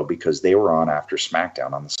their show because they were on after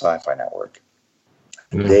SmackDown on the Sci-Fi Network.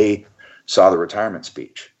 They saw the retirement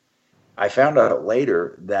speech. I found out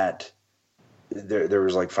later that there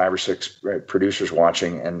was like 5 or 6 producers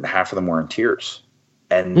watching, and half of them were in tears.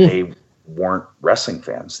 And they weren't wrestling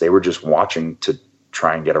fans. They were just watching to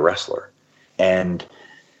try and get a wrestler. And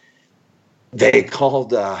they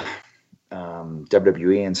called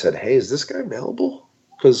WWE and said, hey, is this guy available?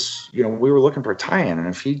 Because, you know, we were looking for a tie-in, and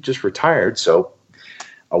if he just retired. So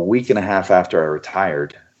a week and a half after I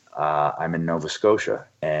retired, I'm in Nova Scotia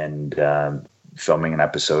and filming an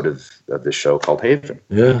episode of this show called Haven.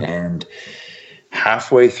 And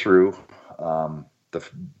halfway through, I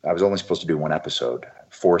was only supposed to do 1 episode,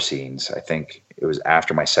 4 scenes. I think it was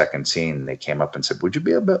after my second scene, they came up and said, would you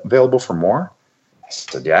be available for more? I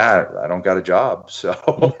said, yeah, I don't got a job.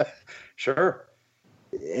 So sure.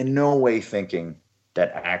 In no way thinking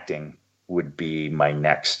that acting would be my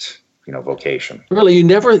next, you know, vocation. Really, you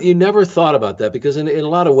never thought about that, because in a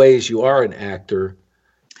lot of ways you are an actor,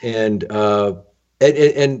 and I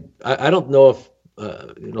don't know if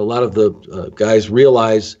you know, a lot of the guys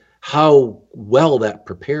realize how well that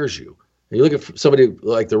prepares you. You look at somebody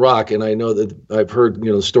like The Rock, and I know that I've heard, you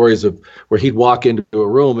know, stories of where he'd walk into a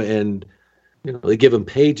room and, you know, they give him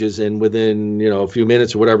pages, and within, you know, a few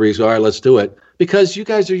minutes or whatever, he's all right, let's do it. Because you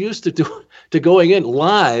guys are used to going in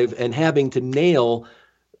live and having to nail,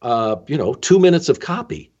 you know, 2 minutes of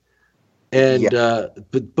copy. And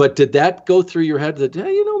but did that go through your head that,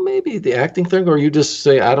 hey, you know, maybe the acting thing, or you just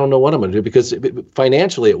say, I don't know what I'm going to do, because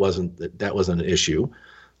financially that wasn't an issue.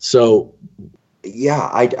 So yeah,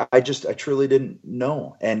 I truly didn't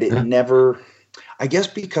know, and it never. I guess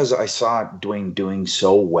because I saw Dwayne doing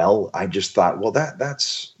so well, I just thought, well,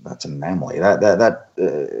 that's an anomaly. That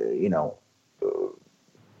you know,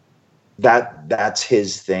 that's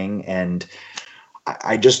his thing, and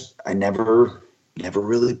I never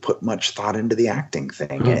really put much thought into the acting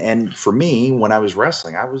thing. And for me, when I was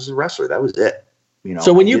wrestling, I was a wrestler. That was it. You know.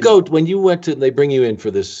 So when you went to, they bring you in for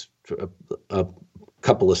this a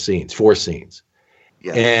couple of scenes, 4 scenes.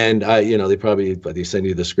 Yeah. And you know, they send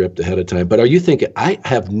you the script ahead of time. But are you thinking, I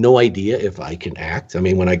have no idea if I can act? I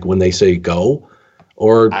mean, when they say go,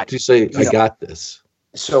 or do you say, I got this?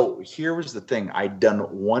 So here was the thing: I'd done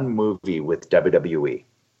 1 movie with WWE,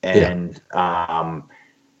 and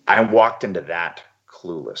I walked into that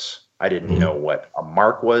clueless. I didn't know what a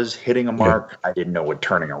mark was, hitting a mark. I didn't know what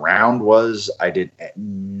turning around was.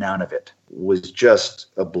 None of it. Was just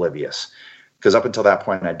oblivious. because up until that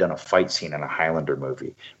point, I'd done a fight scene in a Highlander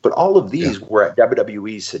movie. But all of these were at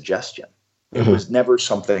WWE's suggestion. It was never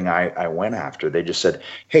something I went after. They just said,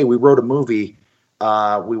 hey, we wrote a movie.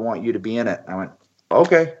 We want you to be in it. I went,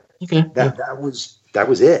 okay. That was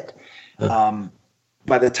it.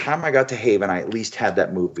 By the time I got to Haven, I at least had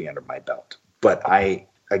that movie under my belt. But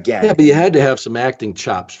but you had to have some acting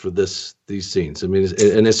chops for these scenes. I mean,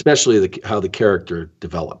 and especially how the character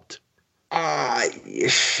developed. I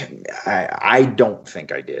don't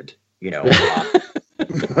think I did. No,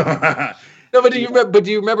 but do you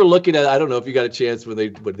remember looking at? I don't know if you got a chance when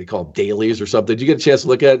what they call dailies or something. Did you get a chance to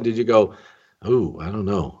look at it? And did you go, "Oh, I don't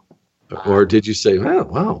know," or did you say, "Oh,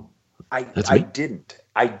 wow"? I didn't.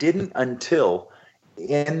 I didn't until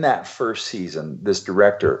in that first season. This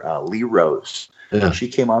director, Lee Rose, she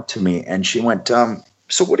came up to me and she went,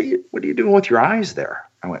 "So what are you doing with your eyes there?"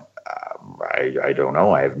 I went, I don't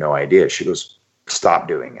know. I have no idea. She goes, "Stop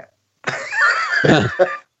doing it." And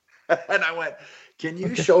I went, "Can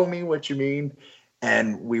you show me what you mean?"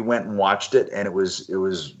 And we went and watched it, and it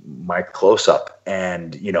was my close up,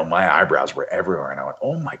 and my eyebrows were everywhere, and I went,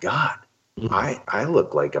 "Oh my God, I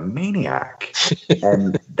look like a maniac,"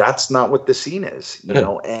 and that's not what the scene is,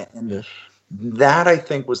 And that I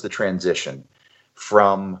think was the transition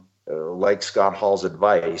from. Like Scott Hall's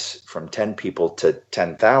advice, from 10 people to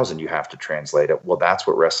 10,000, you have to translate it. Well, that's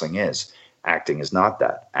what wrestling is. Acting is not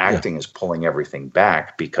that. Acting is pulling everything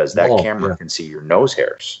back because that camera can see your nose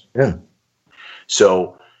hairs. Yeah.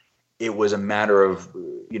 So it was a matter of,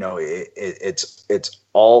 it's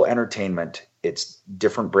all entertainment. It's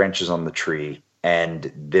different branches on the tree.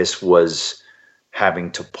 And this was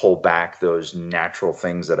having to pull back those natural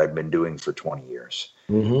things that I've been doing for 20 years.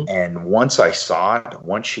 Mm-hmm. And once I saw it,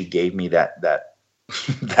 once she gave me that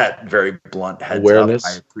very blunt heads awareness.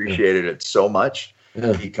 Up, I appreciated it so much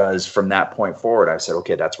because from that point forward, I said,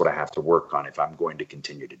 okay, that's what I have to work on if I'm going to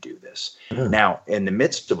continue to do this. Yeah. Now, in the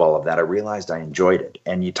midst of all of that, I realized I enjoyed it.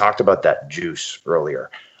 And you talked about that juice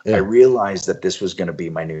earlier. Yeah. I realized that this was going to be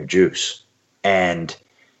my new juice. And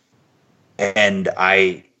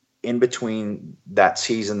I, in between that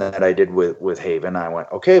season that I did with Haven, I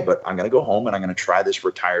went, okay, but I'm going to go home and I'm going to try this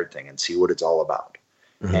retired thing and see what it's all about.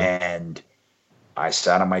 Mm-hmm. And I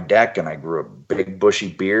sat on my deck and I grew a big bushy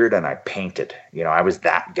beard and I painted. I was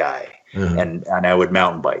that guy. Mm-hmm. And I would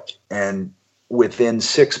mountain bike. And within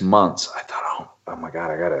 6 months, I thought, oh my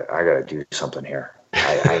God, I gotta do something here.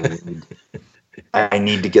 I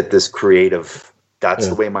need to get this creative. That's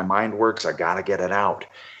the way my mind works. I got to get it out.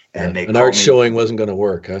 And an art showing wasn't going to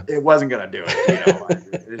work, huh? It wasn't going to do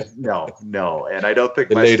it. No. And I don't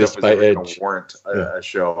think my stuff was ever going to warrant a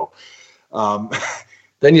show.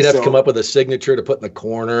 Then you'd have to come up with a signature to put in the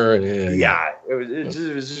corner. And it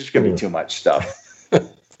was just going to be too much stuff.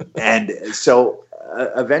 And so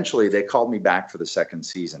eventually they called me back for the second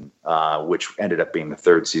season, which ended up being the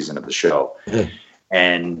third season of the show.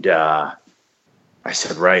 And I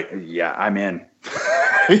said, right, I'm in.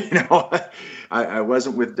 I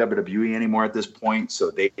wasn't with WWE anymore at this point, so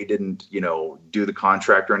they didn't, do the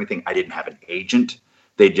contract or anything. I didn't have an agent.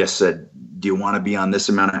 They just said, do you want to be on this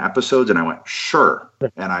amount of episodes? And I went, sure.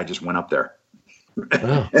 And I just went up there.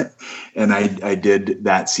 Wow. And I did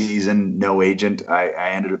that season, no agent.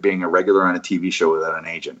 I ended up being a regular on a TV show without an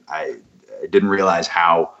agent. I didn't realize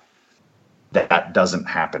how that doesn't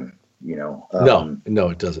happen, No,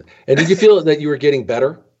 it doesn't. And did you feel that you were getting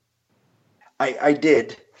better? I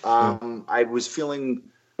did. I was feeling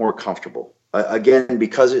more comfortable. Again,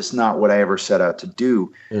 because it's not what I ever set out to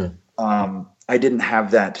do, I didn't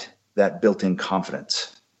have that built-in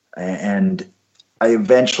confidence. And I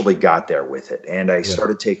eventually got there with it. And I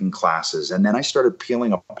started taking classes. And then I started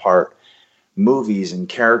peeling apart movies and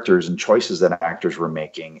characters and choices that actors were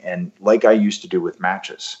making. And like I used to do with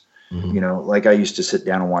matches. Mm-hmm. Like I used to sit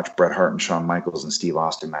down and watch Bret Hart and Shawn Michaels and Steve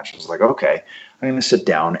Austin matches. Like, okay, I'm going to sit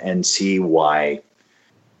down and see why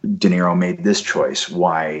De Niro made this choice,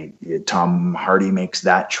 why Tom Hardy makes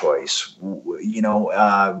that choice,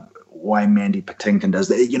 why Mandy Patinkin does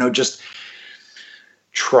that, just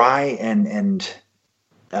try and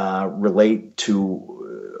relate to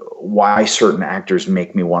why certain actors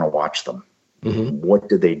make me want to watch them. Mm-hmm. What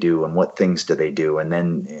do they do and what things do they do? And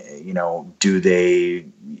then, do they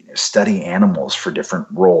study animals for different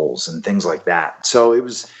roles and things like that? So it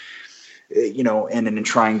was, and in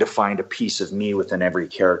trying to find a piece of me within every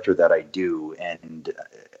character that I do. And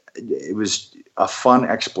it was a fun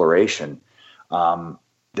exploration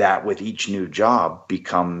that with each new job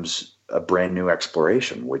becomes a brand new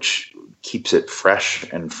exploration, which keeps it fresh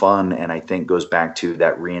and fun. And I think goes back to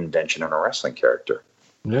that reinvention in a wrestling character.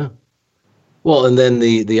 Yeah. Well, and then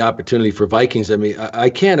the opportunity for Vikings. I mean,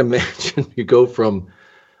 I can't imagine you go from,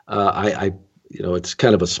 it's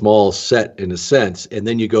kind of a small set in a sense, and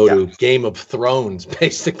then you go to Game of Thrones,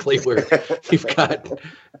 basically, where you've got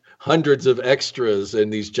hundreds of extras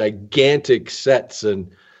and these gigantic sets.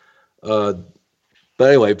 And but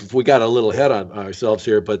anyway, we got a little ahead on ourselves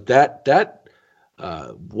here. But that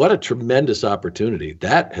what a tremendous opportunity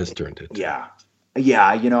that has turned into. Yeah.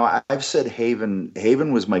 I've said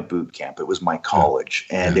Haven was my boot camp. It was my college,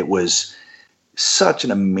 and it was such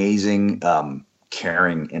an amazing,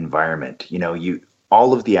 caring environment.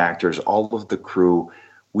 All of the actors, all of the crew,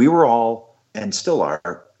 we were all, and still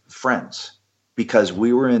are, friends, because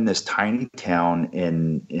we were in this tiny town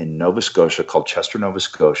in Nova Scotia called Chester, Nova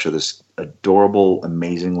Scotia, this adorable,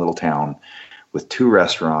 amazing little town with 2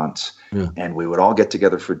 restaurants. Yeah. And we would all get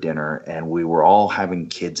together for dinner, and we were all having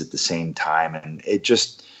kids at the same time. And it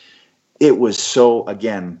was so,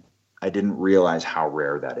 again, I didn't realize how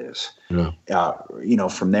rare that is. Yeah.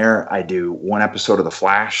 From there, I do 1 episode of The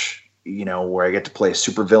Flash, where I get to play a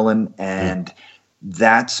supervillain, and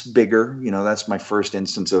that's bigger. That's my first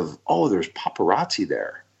instance of, there's paparazzi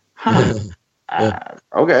there. Huh.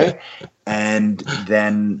 Okay. And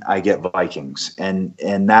then I get Vikings, and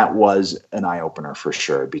that was an eye opener for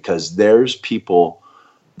sure, because there's people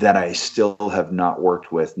that I still have not worked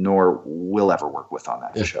with, nor will ever work with on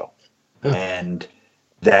that show. And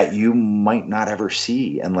that you might not ever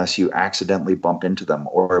see unless you accidentally bump into them,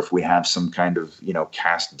 or if we have some kind of,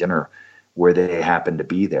 cast dinner where they happen to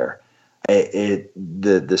be there.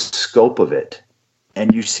 The scope of it.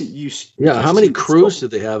 And you see. How many crews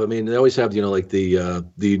did they have? I mean, they always have, like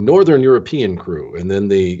the Northern European crew, and then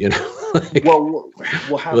the, we'll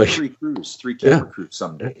have 3 crews, 3 camera crews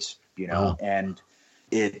some days, and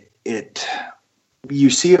it you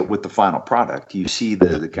see it with the final product. You see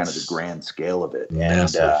the kind of the grand scale of it,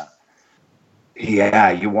 massive.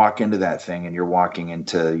 And you walk into that thing, and you're walking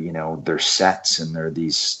into their sets, and there are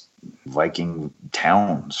these Viking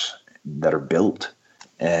towns that are built.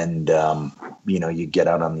 And, you get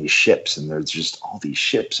out on these ships, and there's just all these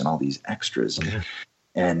ships and all these extras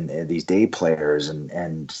and these day players.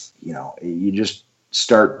 And you just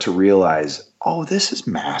start to realize, this is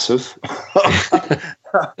massive. It's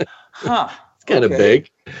kind of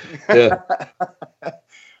big. Yeah.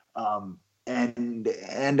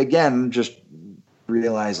 And again, just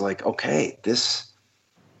realize this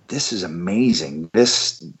is amazing.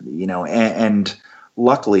 This, and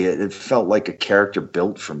luckily, it felt like a character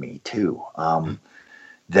built for me too.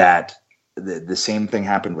 That the same thing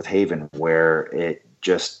happened with Haven, where it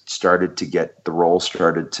just started to get, the role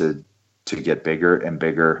started to get bigger and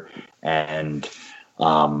bigger, and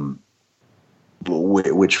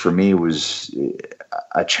which for me was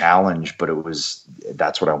a challenge, but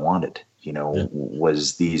that's what I wanted.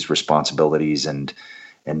 Was these responsibilities and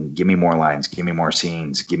give me more lines, give me more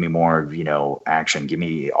scenes, give me more action, give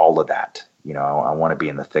me all of that. I want to be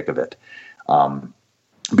in the thick of it,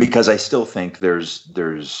 because I still think there's,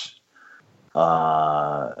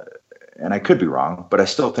 and I could be wrong, but I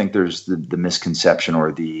still think there's the misconception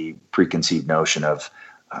or the preconceived notion of,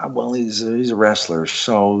 he's a wrestler,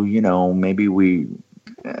 so maybe we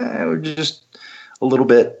just a little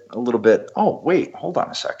bit. Oh, wait, hold on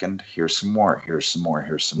a second. Here's some more.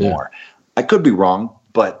 More. I could be wrong.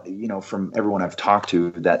 But, from everyone I've talked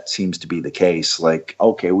to, that seems to be the case.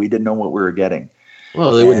 Okay, we didn't know what we were getting.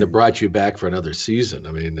 Well, they wouldn't have brought you back for another season.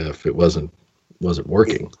 I mean, if it wasn't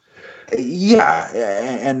working. Yeah,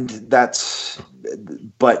 and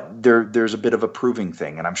but there's a bit of a proving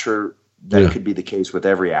thing, and I'm sure that could be the case with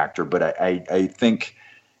every actor. But I think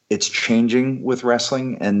it's changing with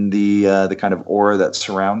wrestling and the kind of aura that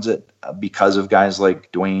surrounds it, because of guys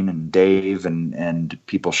like Dwayne and Dave and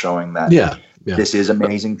people showing that. This is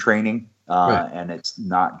amazing training, and it's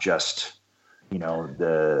not just,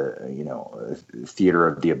 the theater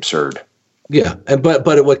of the absurd. Yeah, but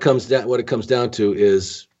what it comes down to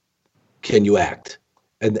is, can you act?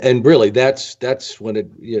 And really, that's when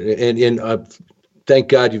it. Thank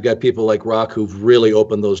God you've got people like Rock who've really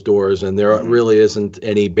opened those doors, and there really isn't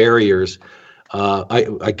any barriers.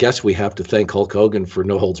 I guess we have to thank Hulk Hogan for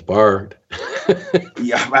No Holds Barred.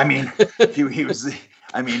 Yeah, I mean, he was.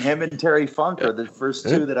 Him and Terry Funk are the first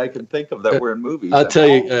 2 that I can think of that were in movies. I'll tell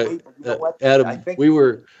you, Adam, we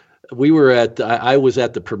were at. I was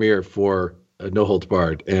at the premiere for No Holds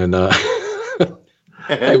Barred, and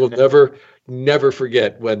I will never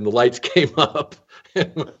forget when the lights came up,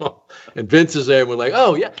 and Vince is there, and we're like,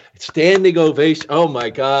 "Oh yeah, standing ovation! Oh my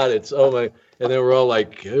God, and then we're all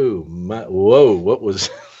like, "Oh my, whoa, what was?"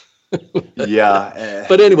 Yeah,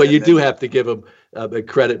 but anyway, you do have to give him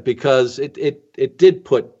credit, because it did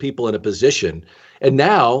put people in a position. And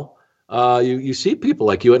now you see people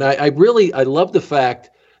like you. And I love the fact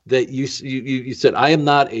that you said, I'm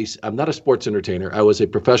not a sports entertainer. I was a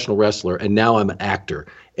professional wrestler, and now I'm an actor.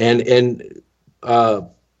 And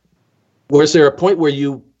was there a point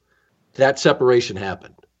where that separation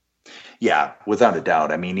happened? Yeah, without a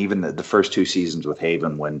doubt. I mean, even the first 2 seasons with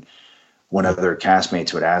Haven, when other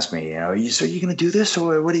castmates would ask me, so you going to do this,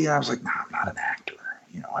 or what do you? I was like, no, I'm not an actor.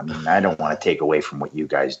 I mean, I don't want to take away from what you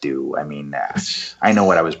guys do. I mean, I know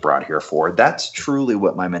what I was brought here for. That's truly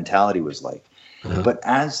what my mentality was like. Uh-huh. But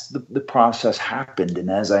as the process happened, and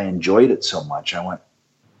as I enjoyed it so much, I went,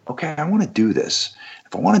 okay, I want to do this.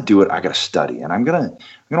 If I want to do it, I got to study, and I'm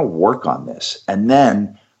gonna work on this, and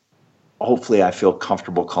then hopefully I feel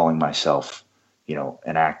comfortable calling myself,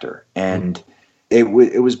 an actor. And it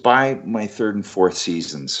was by my 3rd and 4th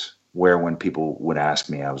seasons where, when people would ask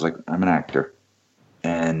me, I was like, I'm an actor.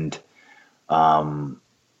 And then,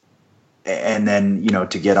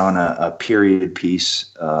 to get on a period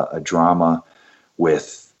piece, a drama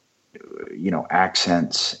with,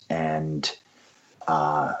 accents, and,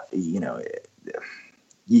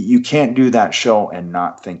 you can't do that show and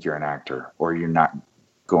not think you're an actor, or you're not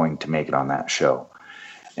going to make it on that show.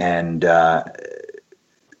 And,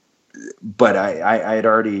 but I had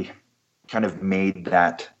already kind of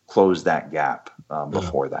closed that gap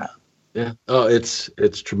before that. Yeah. Oh, it's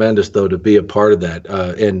tremendous though to be a part of that.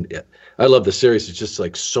 And I love the series. It's just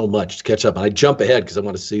like so much to catch up. And I jump ahead because I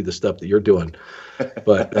want to see the stuff that you're doing.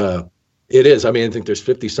 But it is. I mean, I think there's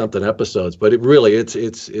 50 something episodes, but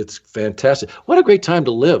it's fantastic. What a great time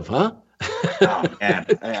to live, huh? Oh man,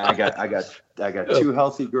 I got 2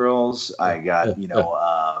 healthy girls. I got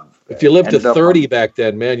if you lived to 30 back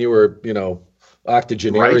then, man, you were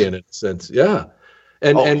octogenarian in a sense. Yeah.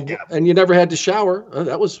 And you never had to shower.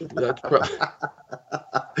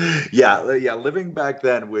 Yeah. Living back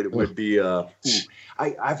then would be.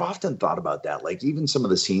 I've often thought about that. Like, even some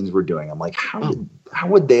of the scenes we're doing, I'm like, how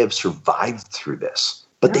would they have survived through this?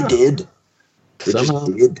 But they did. They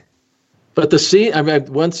just did. But the scene,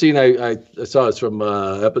 one scene I saw is from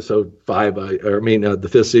episode 5, the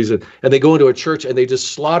 5th season, and they go into a church and they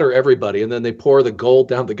just slaughter everybody, and then they pour the gold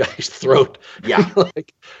down the guy's throat. Yeah.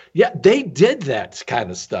 They did that kind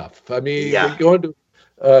of stuff. I mean, yeah.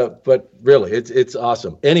 But really, it's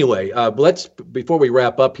awesome. Anyway, before we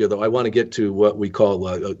wrap up here, though, I want to get to what we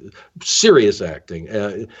call serious acting.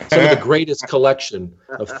 Some of the greatest collection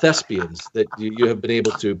of thespians that you have been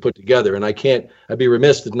able to put together. And I'd be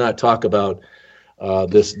remiss to not talk about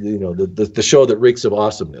this, the show that reeks of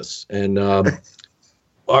awesomeness. And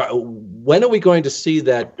when are we going to see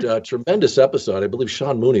that tremendous episode? I believe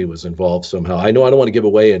Sean Mooney was involved somehow. I know I don't want to give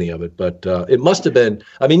away any of it, but it must have been.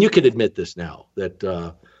 I mean, you can admit this now, that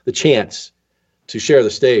the chance to share the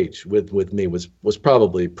stage with me was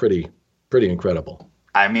probably pretty incredible.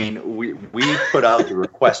 I mean, we put out the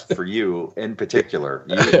request for you in particular.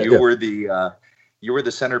 You were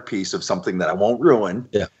the centerpiece of something that I won't ruin.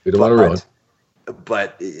 Yeah, we don't want to ruin.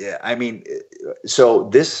 But I mean, so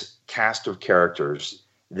this cast of characters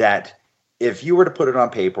that if you were to put it on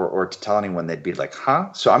paper or to tell anyone, they'd be like,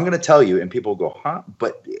 huh? So I'm going to tell you, and people go, huh?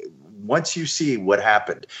 But once you see what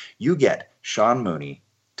happened, you get Sean Mooney,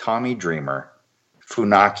 Tommy Dreamer,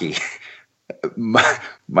 Funaki,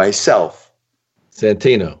 myself,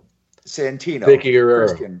 Santino, Vicky Guerrero,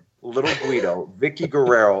 Christian, Little Guido, Vicky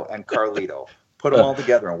Guerrero, and Carlito. Put them all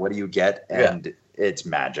together, and what do you get? And it's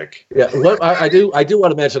magic. Yeah, what I do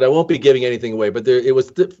want to mention, I won't be giving anything away, but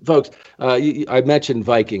folks. I mentioned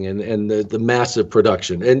Viking and the massive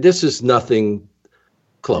production, and this is nothing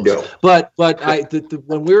close. No. But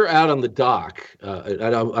when we're out on the dock,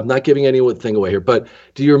 I'm not giving anything away here. But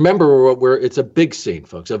do you remember where it's a big scene,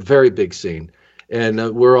 folks? A very big scene,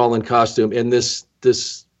 and we're all in costume, and this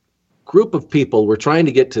group of people were trying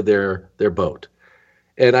to get to their boat.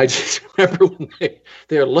 And I just remember when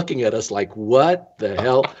they're looking at us like, what the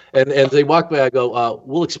hell? And they walk by, I go,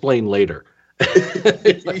 we'll explain later.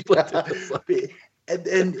 And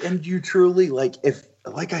you truly,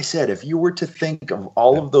 like I said, if you were to think of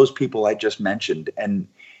all of those people I just mentioned, and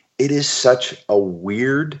it is such a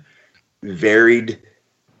weird, varied,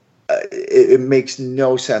 it makes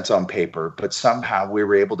no sense on paper, but somehow we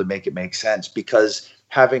were able to make it make sense because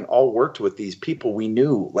having all worked with these people, we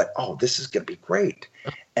knew this is going to be great.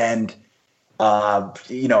 And,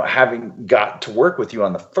 having got to work with you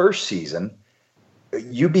on the first season,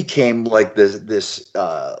 you became like this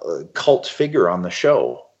cult figure on the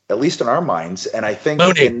show, at least in our minds. And I think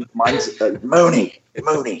in minds, Mooney.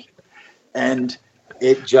 And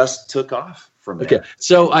it just took off from there. Okay,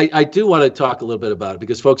 so I do want to talk a little bit about it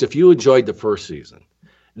because, folks, if you enjoyed the first season,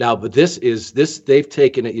 now, but this they've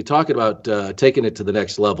taken it. You're talking about taking it to the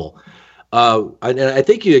next level. And I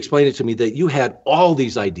think you explained it to me that you had all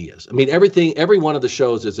these ideas. I mean, every one of the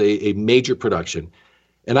shows is a major production.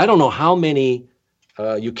 And I don't know how many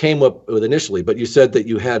you came up with initially, but you said that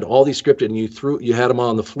you had all these scripted and you had them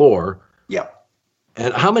on the floor. Yeah.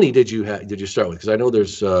 And how many did you start with? Because I know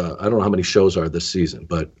there's I don't know how many shows are this season,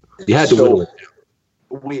 but you had to whittle it down.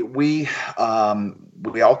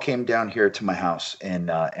 We all came down here to my house in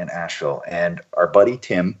Asheville, and our buddy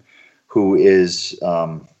Tim, who is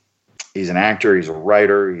he's an actor, he's a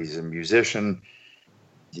writer, he's a musician,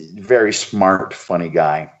 very smart, funny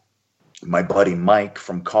guy. My buddy Mike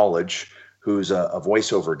from college, who's a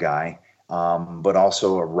voiceover guy, but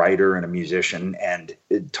also a writer and a musician. And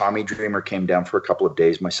Tommy Dreamer came down for a couple of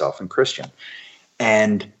days, myself and Christian.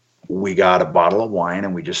 And we got a bottle of wine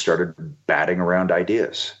and we just started batting around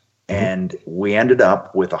ideas. Mm-hmm. And we ended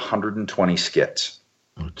up with 120 skits.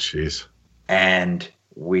 Oh, jeez. And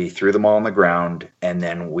we threw them all on the ground, and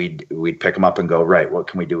then we'd pick them up and go, right, what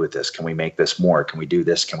can we do with this? Can we make this more? Can we do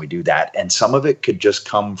this? Can we do that? And some of it could just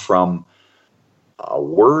come from a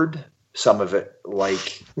word. Some of it,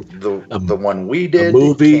 like the one we did, a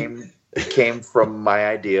movie. came from my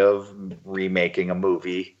idea of remaking a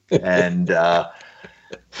movie, and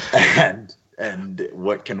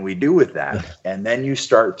what can we do with that? And then you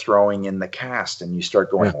start throwing in the cast, and you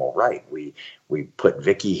start going, well, right, we put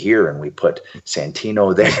Vicky here, and we put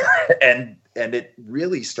Santino there, and it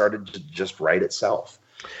really started to just write itself.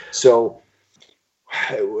 So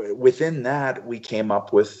within that, we came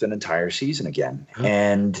up with an entire season again.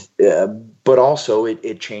 And but also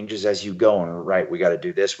it changes as you go. And right, we got to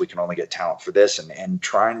do this. We can only get talent for this, and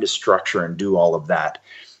trying to structure and do all of that.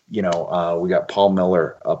 We got Paul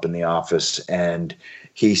Miller up in the office, and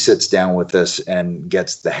he sits down with us and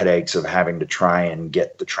gets the headaches of having to try and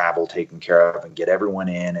get the travel taken care of and get everyone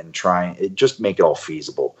in and just make it all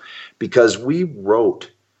feasible. Because we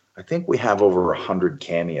wrote, I think we have over 100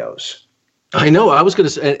 cameos. I know. I was going to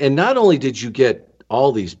say, and not only did you get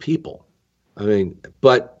all these people, I mean,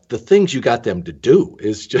 but the things you got them to do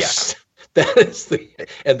is just that is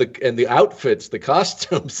the outfits, the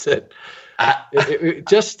costumes that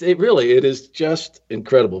it is just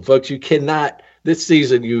incredible, folks. You cannot this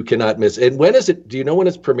season you cannot miss. And when is it? Do you know when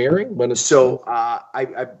it's premiering? When it's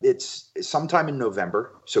it's sometime in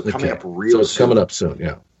November. So coming up real. So it's soon. coming up soon.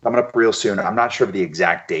 Yeah. Coming up real soon. I'm not sure of the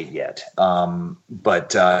exact date yet,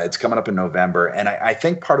 but it's coming up in November. And I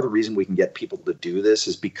think part of the reason we can get people to do this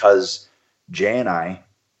is because Jay and I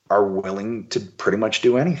are willing to pretty much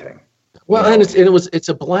do anything. Well, and it's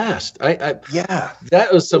a blast. That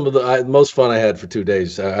was some of the most fun I had for 2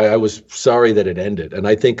 days. I was sorry that it ended, and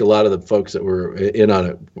I think a lot of the folks that were in on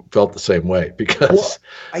it felt the same way because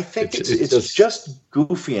I think it's just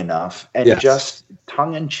goofy enough and just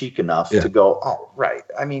tongue in cheek enough to go, oh, right.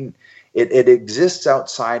 I mean, it exists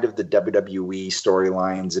outside of the WWE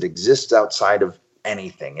storylines. It exists outside of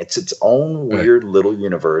anything. It's its own weird little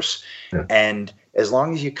universe, and as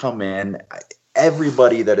long as you come in.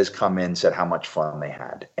 Everybody that has come in said how much fun they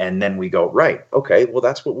had. And then we go, right, okay, well,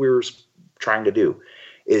 that's what we were trying to do,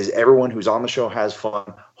 is everyone who's on the show has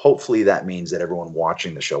fun. Hopefully that means that everyone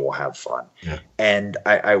watching the show will have fun. Yeah. And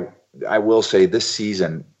I will say this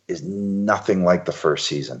season is nothing like the first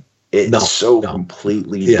season. It's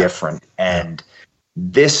completely different. And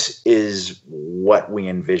this is what we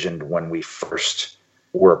envisioned when we first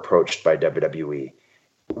were approached by WWE.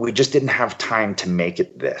 We just didn't have time to make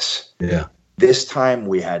it this. Yeah. This time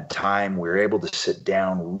we had time. We were able to sit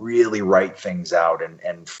down, really write things out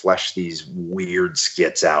and flesh these weird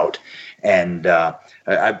skits out. And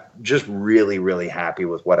I'm just really, really happy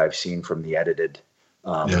with what I've seen from the edited,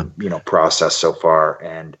 process so far.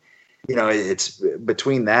 And, it's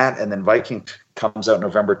between that and then Viking comes out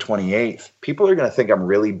November 28th. People are going to think I'm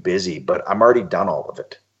really busy, but I'm already done all of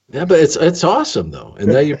it. Yeah, but it's awesome though. And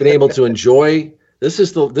now you've been able to enjoy, this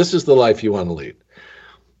is the life you want to lead.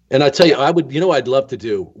 And I tell you, I'd love to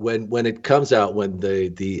do when it comes out, when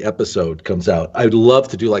the episode comes out, I'd love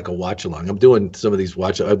to do like a watch along. I'm doing some of these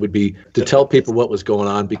I would be to tell people what was going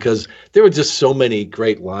on because there were just so many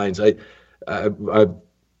great lines. I don't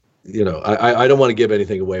want to give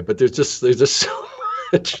anything away, but there's just so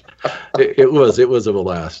much. It was a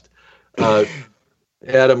blast.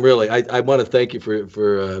 Adam, really, I want to thank you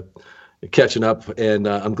for catching up, and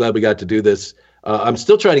I'm glad we got to do this. I'm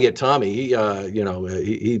still trying to get Tommy.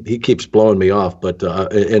 He keeps blowing me off, but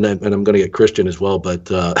and I'm going to get Christian as well. But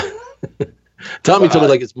Tommy told me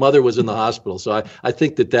like his mother was in the hospital, so I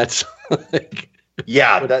think that's like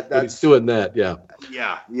Yeah, when he's doing that. Yeah.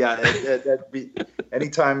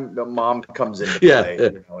 Anytime the mom comes into play,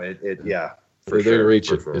 you know, For sure,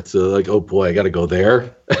 reach it. Sure. It's like, oh boy, I got to go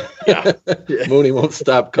there. Yeah. Mooney won't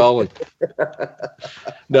stop calling.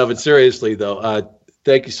 No, but seriously though,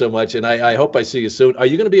 thank you so much, and I hope I see you soon. Are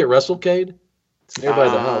you going to be at WrestleCade? It's nearby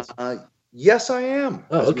the house. Yes, I am.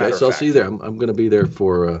 Oh, okay. So I'll see you there. I'm going to be there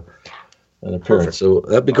for an appearance. Perfect. So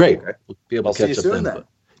that'd be great. Okay. We'll be able to catch up then. But,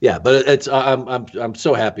 yeah, but it's I'm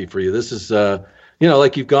so happy for you. This is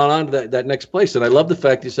like you've gone on to that next place, and I love the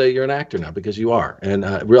fact you say you're an actor now, because you are, and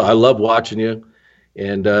I love watching you,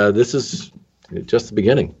 and this is just the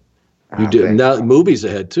beginning. You do now movies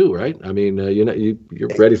ahead too, right? I mean, you're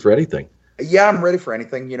ready for anything. Yeah, I'm ready for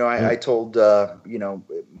anything. You know, I told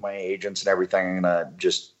my agents and everything, I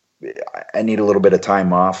need a little bit of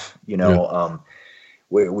time off. You know,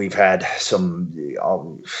 we've had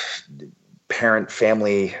some parent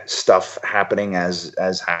family stuff happening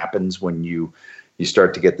as happens when you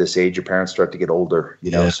start to get this age. Your parents start to get older.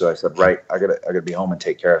 You know, so I said, right, I gotta be home and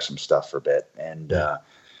take care of some stuff for a bit, and.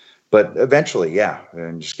 But eventually,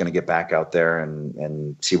 I'm just going to get back out there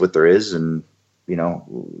and see what there is, and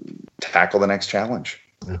tackle the next challenge.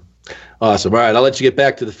 Yeah. Awesome. All right, I'll let you get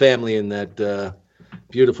back to the family and that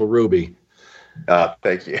beautiful Ruby.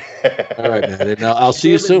 Thank you. All right, man. And I'll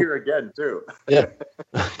see you soon. Here again too. Yeah.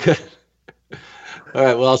 All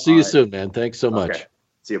right. Well, I'll see you soon, man. Thanks so much.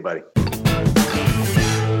 See you, buddy.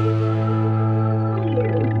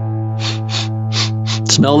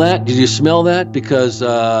 Smell that? Did you smell that? Because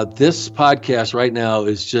this podcast right now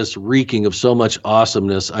is just reeking of so much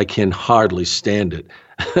awesomeness, I can hardly stand it.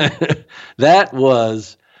 That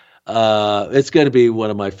was, it's going to be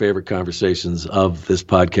one of my favorite conversations of this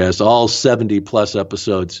podcast, all 70 plus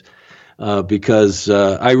episodes, because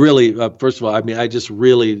I really, first of all, I just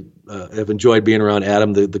really have enjoyed being around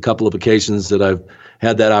Adam, the couple of occasions that I've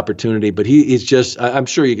had that opportunity. But he's just, I'm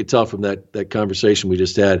sure you could tell from that conversation we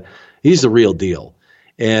just had, he's the real deal.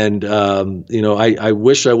 And, I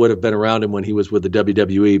wish I would have been around him when he was with the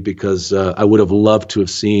WWE, because I would have loved to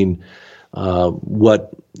have seen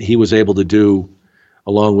what he was able to do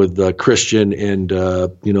along with Christian and,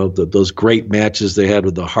 those great matches they had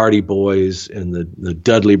with the Hardy Boys and the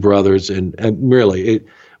Dudley brothers. And really,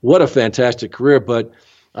 what a fantastic career. But,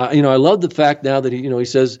 I love the fact now that he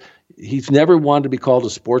says he's never wanted to be called a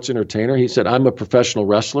sports entertainer. He said, I'm a professional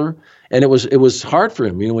wrestler. And it was hard for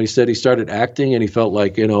him, when he said he started acting and he felt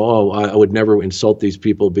like, I would never insult these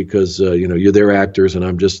people because, you're their actors and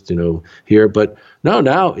I'm just, here. But no,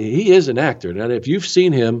 now he is an actor. And if you've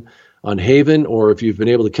seen him on Haven, or if you've been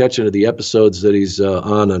able to catch into the episodes that he's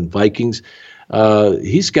on Vikings,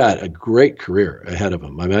 he's got a great career ahead of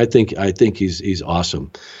him. I mean, I think he's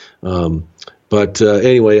awesome. But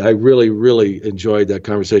anyway, I really, really enjoyed that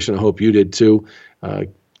conversation. I hope you did too.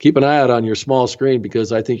 Keep an eye out on your small screen,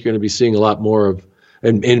 because I think you're going to be seeing a lot more of,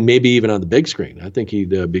 and maybe even on the big screen. I think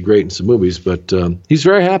he'd be great in some movies, but he's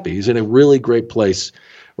very happy. He's in a really great place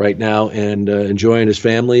right now and enjoying his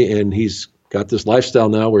family. And he's got this lifestyle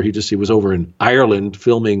now where he was over in Ireland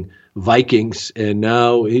filming Vikings, and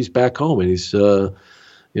now he's back home and he's,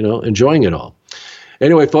 enjoying it all.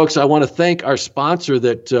 Anyway, folks, I want to thank our sponsor,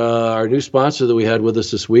 our new sponsor that we had with us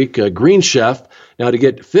this week, Green Chef. Now, to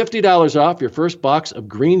get $50 off your first box of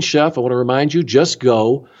Green Chef, I want to remind you, just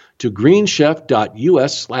go to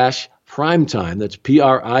greenchef.us/primetime. That's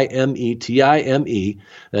PRIMETIME.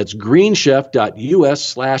 That's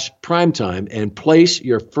greenchef.us/primetime, and place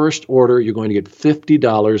your first order. You're going to get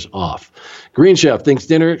 $50 off. Green Chef thinks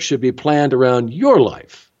dinner should be planned around your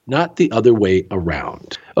life, not the other way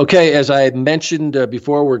around. Okay, as I mentioned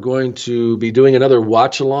before, we're going to be doing another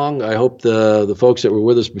watch-along. I hope the folks that were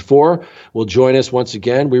with us before will join us once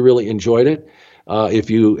again. We really enjoyed it. If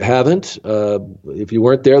you haven't, if you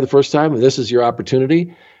weren't there the first time, this is your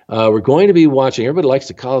opportunity. We're going to be watching. Everybody likes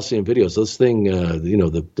the Coliseum videos. This thing,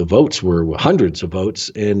 the votes were hundreds of votes,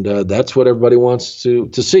 and that's what everybody wants to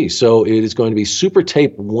see. So it is going to be Super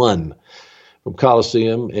Tape 1. From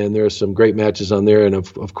Coliseum, and there are some great matches on there, and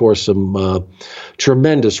of course some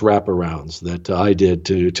tremendous wraparounds that I did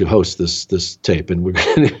to host this tape, and we're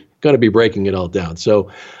going to be breaking it all down.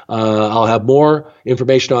 So I'll have more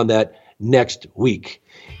information on that next week.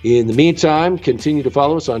 In the meantime, continue to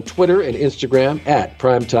follow us on Twitter and Instagram at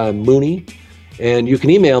Primetime Mooney, and you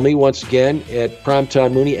can email me once again at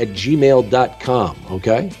primetimemooney@gmail.com.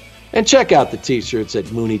 Okay, and check out the t-shirts at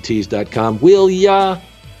mooneytees.com. Will ya?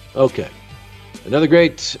 Okay. Another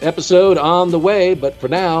great episode on the way, but for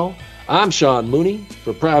now, I'm Sean Mooney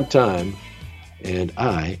for Primetime, and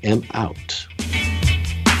I am out.